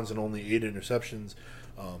 touchdowns and only 8 interceptions.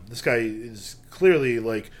 This guy is clearly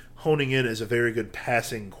honing in as a very good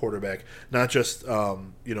passing quarterback, not just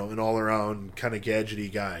an all-around kind of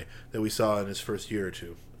gadgety guy that we saw in his first year or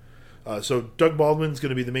two. So Doug Baldwin's going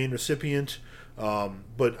to be the main recipient.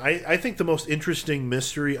 But I think the most interesting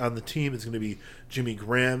mystery on the team is going to be Jimmy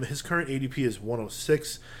Graham. His current ADP is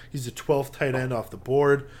 106. He's the 12th tight end off the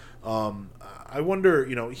board. I wonder,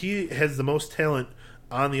 he has the most talent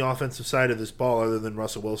on the offensive side of this ball other than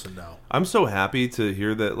Russell Wilson now. I'm so happy to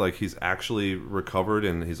hear that he's actually recovered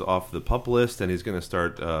and he's off the PUP list and he's going to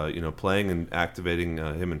start playing and activating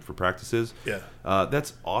him for practices. Yeah.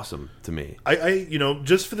 That's awesome to me. I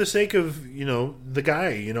just for the sake of, the guy,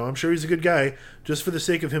 I'm sure he's a good guy, just for the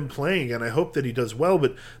sake of him playing, and I hope that he does well,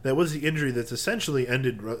 but that was the injury that's essentially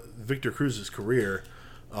ended Victor Cruz's career.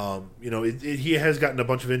 He has gotten a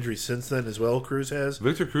bunch of injuries since then as well, Cruz has.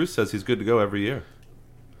 Victor Cruz says he's good to go every year.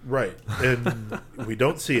 Right, and we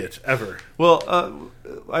don't see it ever. Well,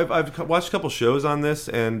 I've watched a couple shows on this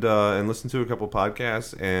and listened to a couple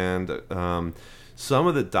podcasts, and some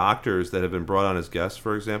of the doctors that have been brought on as guests,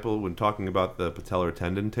 for example, when talking about the patellar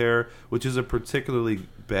tendon tear, which is a particularly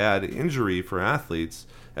bad injury for athletes,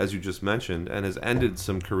 as you just mentioned, and has ended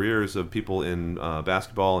some careers of people in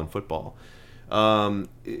basketball and football.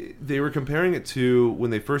 They were comparing it to when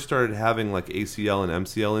they first started having ACL and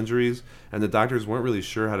MCL injuries, and the doctors weren't really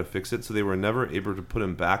sure how to fix it, so they were never able to put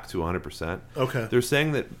him back to 100%. Okay. They're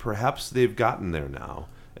saying that perhaps they've gotten there now,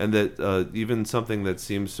 and that even something that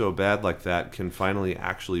seems so bad like that can finally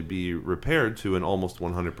actually be repaired to an almost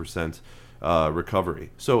 100%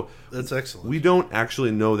 recovery. So that's excellent. We don't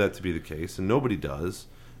actually know that to be the case, and nobody does.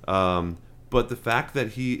 But the fact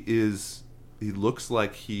that he is looks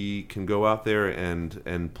like he can go out there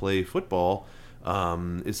and play football,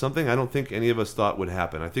 is something I don't think any of us thought would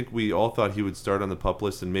happen. I think we all thought he would start on the PUP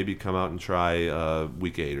list and maybe come out and try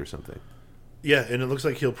week 8 or something. Yeah, and it looks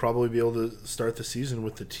like he'll probably be able to start the season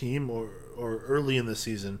with the team or early in the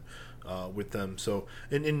season with them. So,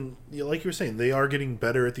 and you know, like you were saying, they are getting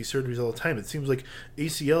better at these surgeries all the time. It seems like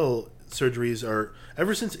ACL surgeries are,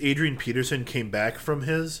 ever since Adrian Peterson came back from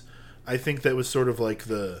his, I think that was sort of like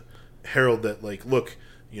the herald that, like, look,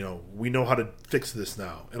 you know, we know how to fix this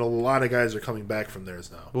now. And a lot of guys are coming back from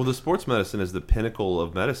theirs now. Well, the sports medicine is the pinnacle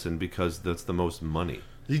of medicine because that's the most money.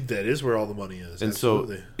 That is where all the money is. And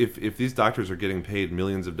absolutely. So if these doctors are getting paid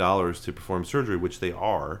millions of dollars to perform surgery, which they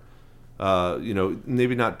are, you know,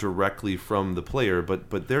 maybe not directly from the player,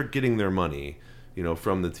 but they're getting their money, you know,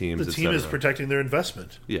 from the teams. The team is protecting their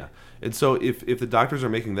investment. Yeah. And so if the doctors are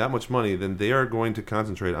making that much money, then they are going to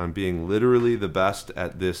concentrate on being literally the best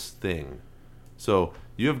at this thing. So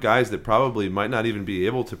you have guys that probably might not even be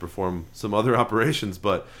able to perform some other operations,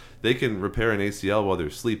 but they can repair an ACL while they're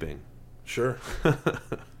sleeping. Sure.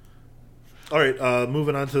 All right,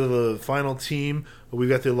 moving on to the final team. We've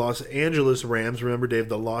got the Los Angeles Rams. Remember, Dave,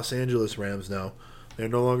 the Los Angeles Rams now. They're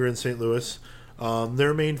no longer in St. Louis.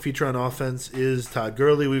 Their main feature on offense is Todd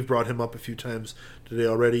Gurley. We've brought him up a few times today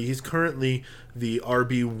already. He's currently the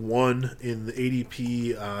RB1 in the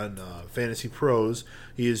ADP on Fantasy Pros.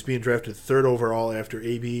 He is being drafted 3rd overall after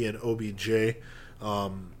AB and OBJ.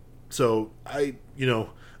 So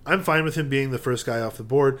I'm fine with him being the first guy off the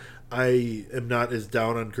board. I am not as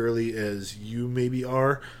down on Gurley as you maybe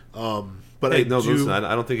are. But hey, listen,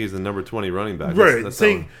 I don't think he's the number 20 running back. Right. That's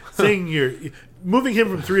saying you're moving him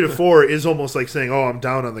from 3 to 4 is almost like saying, "Oh, I'm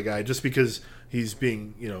down on the guy," just because he's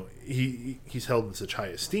being, he's held in such high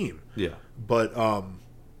esteem. Yeah. But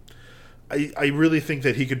I really think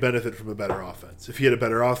that he could benefit from a better offense. If he had a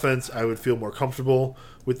better offense, I would feel more comfortable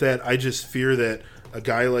with that. I just fear that a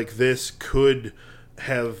guy like this could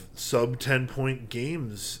have sub 10-point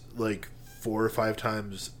games like 4 or 5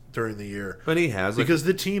 times during the year. But he has, because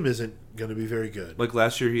the team isn't going to be very good. Like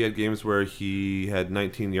last year, he had games where he had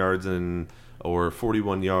 19 yards or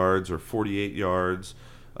 41 yards or 48 yards.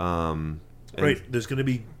 Right. There's going to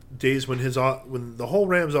be days when when the whole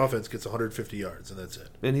Rams offense gets 150 yards, and that's it.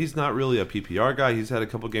 And he's not really a PPR guy. He's had a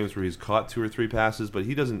couple games where he's caught 2 or 3 passes, but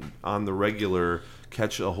he doesn't on the regular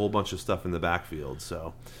catch a whole bunch of stuff in the backfield.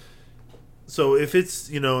 So if it's,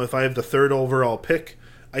 if I have the 3rd overall pick,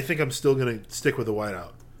 I think I'm still going to stick with the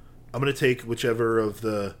wideout. I'm going to take whichever of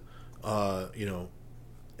the,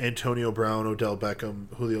 Antonio Brown, Odell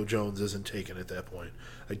Beckham, Julio Jones isn't taken at that point.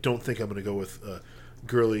 I don't think I'm going to go with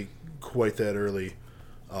Gurley quite that early.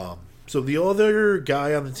 So the other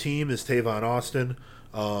guy on the team is Tavon Austin.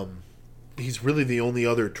 He's really the only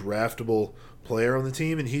other draftable player on the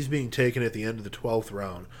team, and he's being taken at the end of the 12th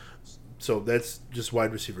round. So that's just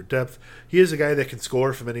wide receiver depth. He is a guy that can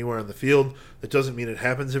score from anywhere on the field. That doesn't mean it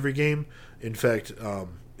happens every game. In fact,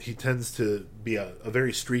 he tends to be a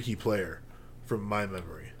very streaky player from my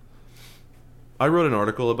memory. I wrote an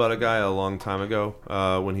article about a guy a long time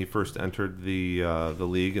ago when he first entered the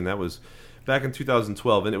league, and that was back in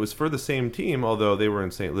 2012. And it was for the same team, although they were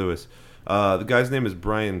in St. Louis. The guy's name is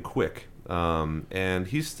Brian Quick, and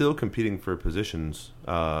he's still competing for positions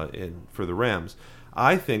for the Rams.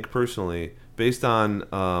 I think personally, based on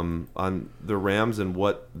the Rams and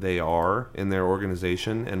what they are in their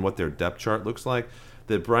organization and what their depth chart looks like,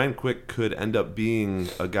 that Brian Quick could end up being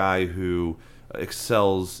a guy who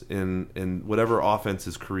excels in whatever offense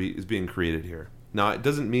is being created here. Now, it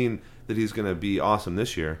doesn't mean that he's going to be awesome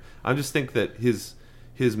this year. I just think that his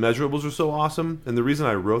measurables are so awesome, and the reason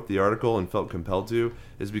I wrote the article and felt compelled to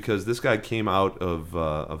is because this guy came out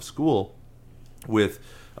of school with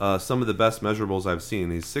some of the best measurables I've seen.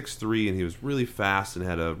 He's 6'3", and he was really fast and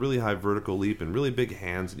had a really high vertical leap and really big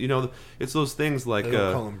hands. It's those things like... They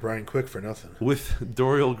don't call him Brian Quick for nothing. With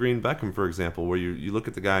Dorial Green-Beckham, for example, where you look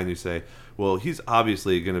at the guy and you say, well, he's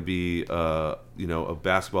obviously going to be a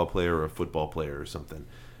basketball player or a football player or something.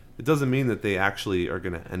 It doesn't mean that they actually are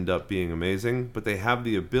going to end up being amazing, but they have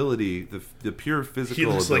the ability, the pure physical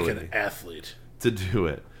ability. He looks like an athlete. To do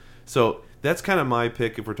it. So... that's kind of my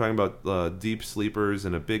pick if we're talking about deep sleepers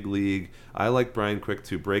in a big league. I like Brian Quick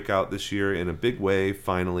to break out this year in a big way,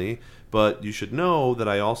 finally. But you should know that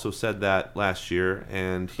I also said that last year,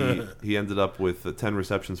 and he ended up with 10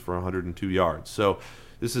 receptions for 102 yards. So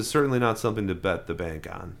this is certainly not something to bet the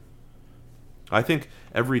bank on. I think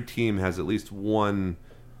every team has at least one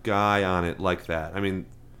guy on it like that. I mean,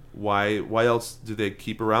 why else do they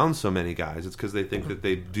keep around so many guys? It's because they think that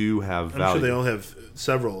they do have value. I'm sure they all have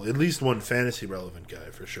several, at least one fantasy relevant guy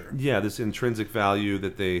for sure. Yeah, this intrinsic value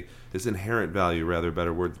this inherent value, rather,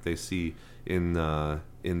 better word, that they see in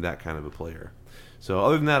that kind of a player. So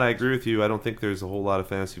other than that, I agree with you. I don't think there's a whole lot of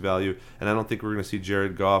fantasy value, and I don't think we're going to see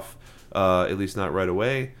Jared Goff, at least not right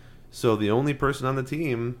away. So the only person on the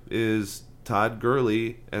team is Todd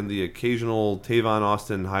Gurley and the occasional Tavon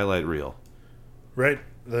Austin highlight reel. Right.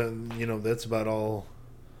 That's about all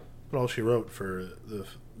she wrote for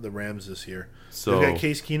the Rams this year. So they've got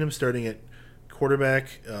Case Keenum starting at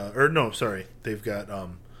quarterback. They've got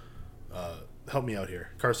help me out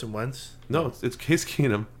here, Carson Wentz. No, it's Case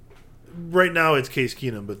Keenum. Right now it's Case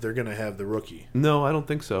Keenum, but they're going to have the rookie. No, I don't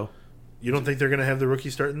think so. You don't think they're going to have the rookie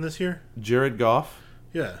starting this year? Jared Goff?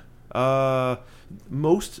 Yeah.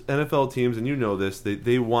 Most NFL teams, and you know this,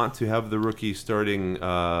 they want to have the rookie starting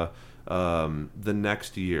the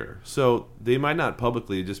next year. So they might not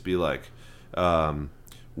publicly just be like,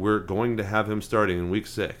 we're going to have him starting in week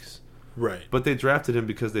 6. Right. But they drafted him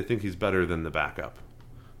because they think he's better than the backup.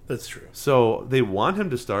 That's true. So they want him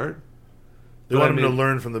to start. They want him to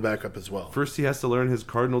learn from the backup as well. First, he has to learn his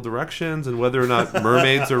cardinal directions and whether or not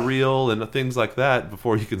mermaids are real and things like that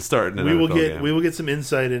before he can start. We will get some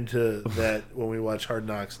insight into that when we watch Hard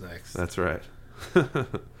Knocks next. That's right. All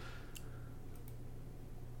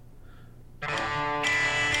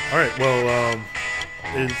right. Well,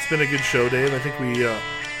 it's been a good show, Dave. I think we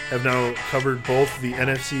have now covered both the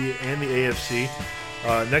NFC and the AFC.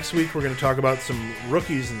 Next week, we're going to talk about some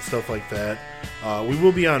rookies and stuff like that. We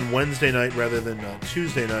will be on Wednesday night rather than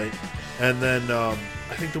Tuesday night. And then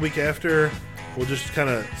I think the week after, we'll just kind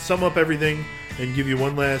of sum up everything and give you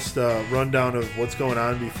one last rundown of what's going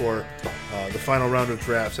on before the final round of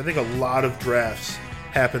drafts. I think a lot of drafts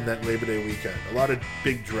happened that Labor Day weekend. A lot of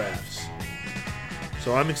big drafts.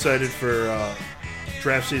 So I'm excited for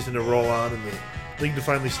draft season to roll on and the league to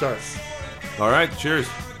finally start. All right. Cheers.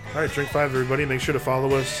 All right, Drink 5, everybody. Make sure to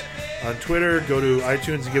follow us on Twitter. Go to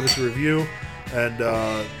iTunes and give us a review. And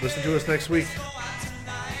listen to us next week.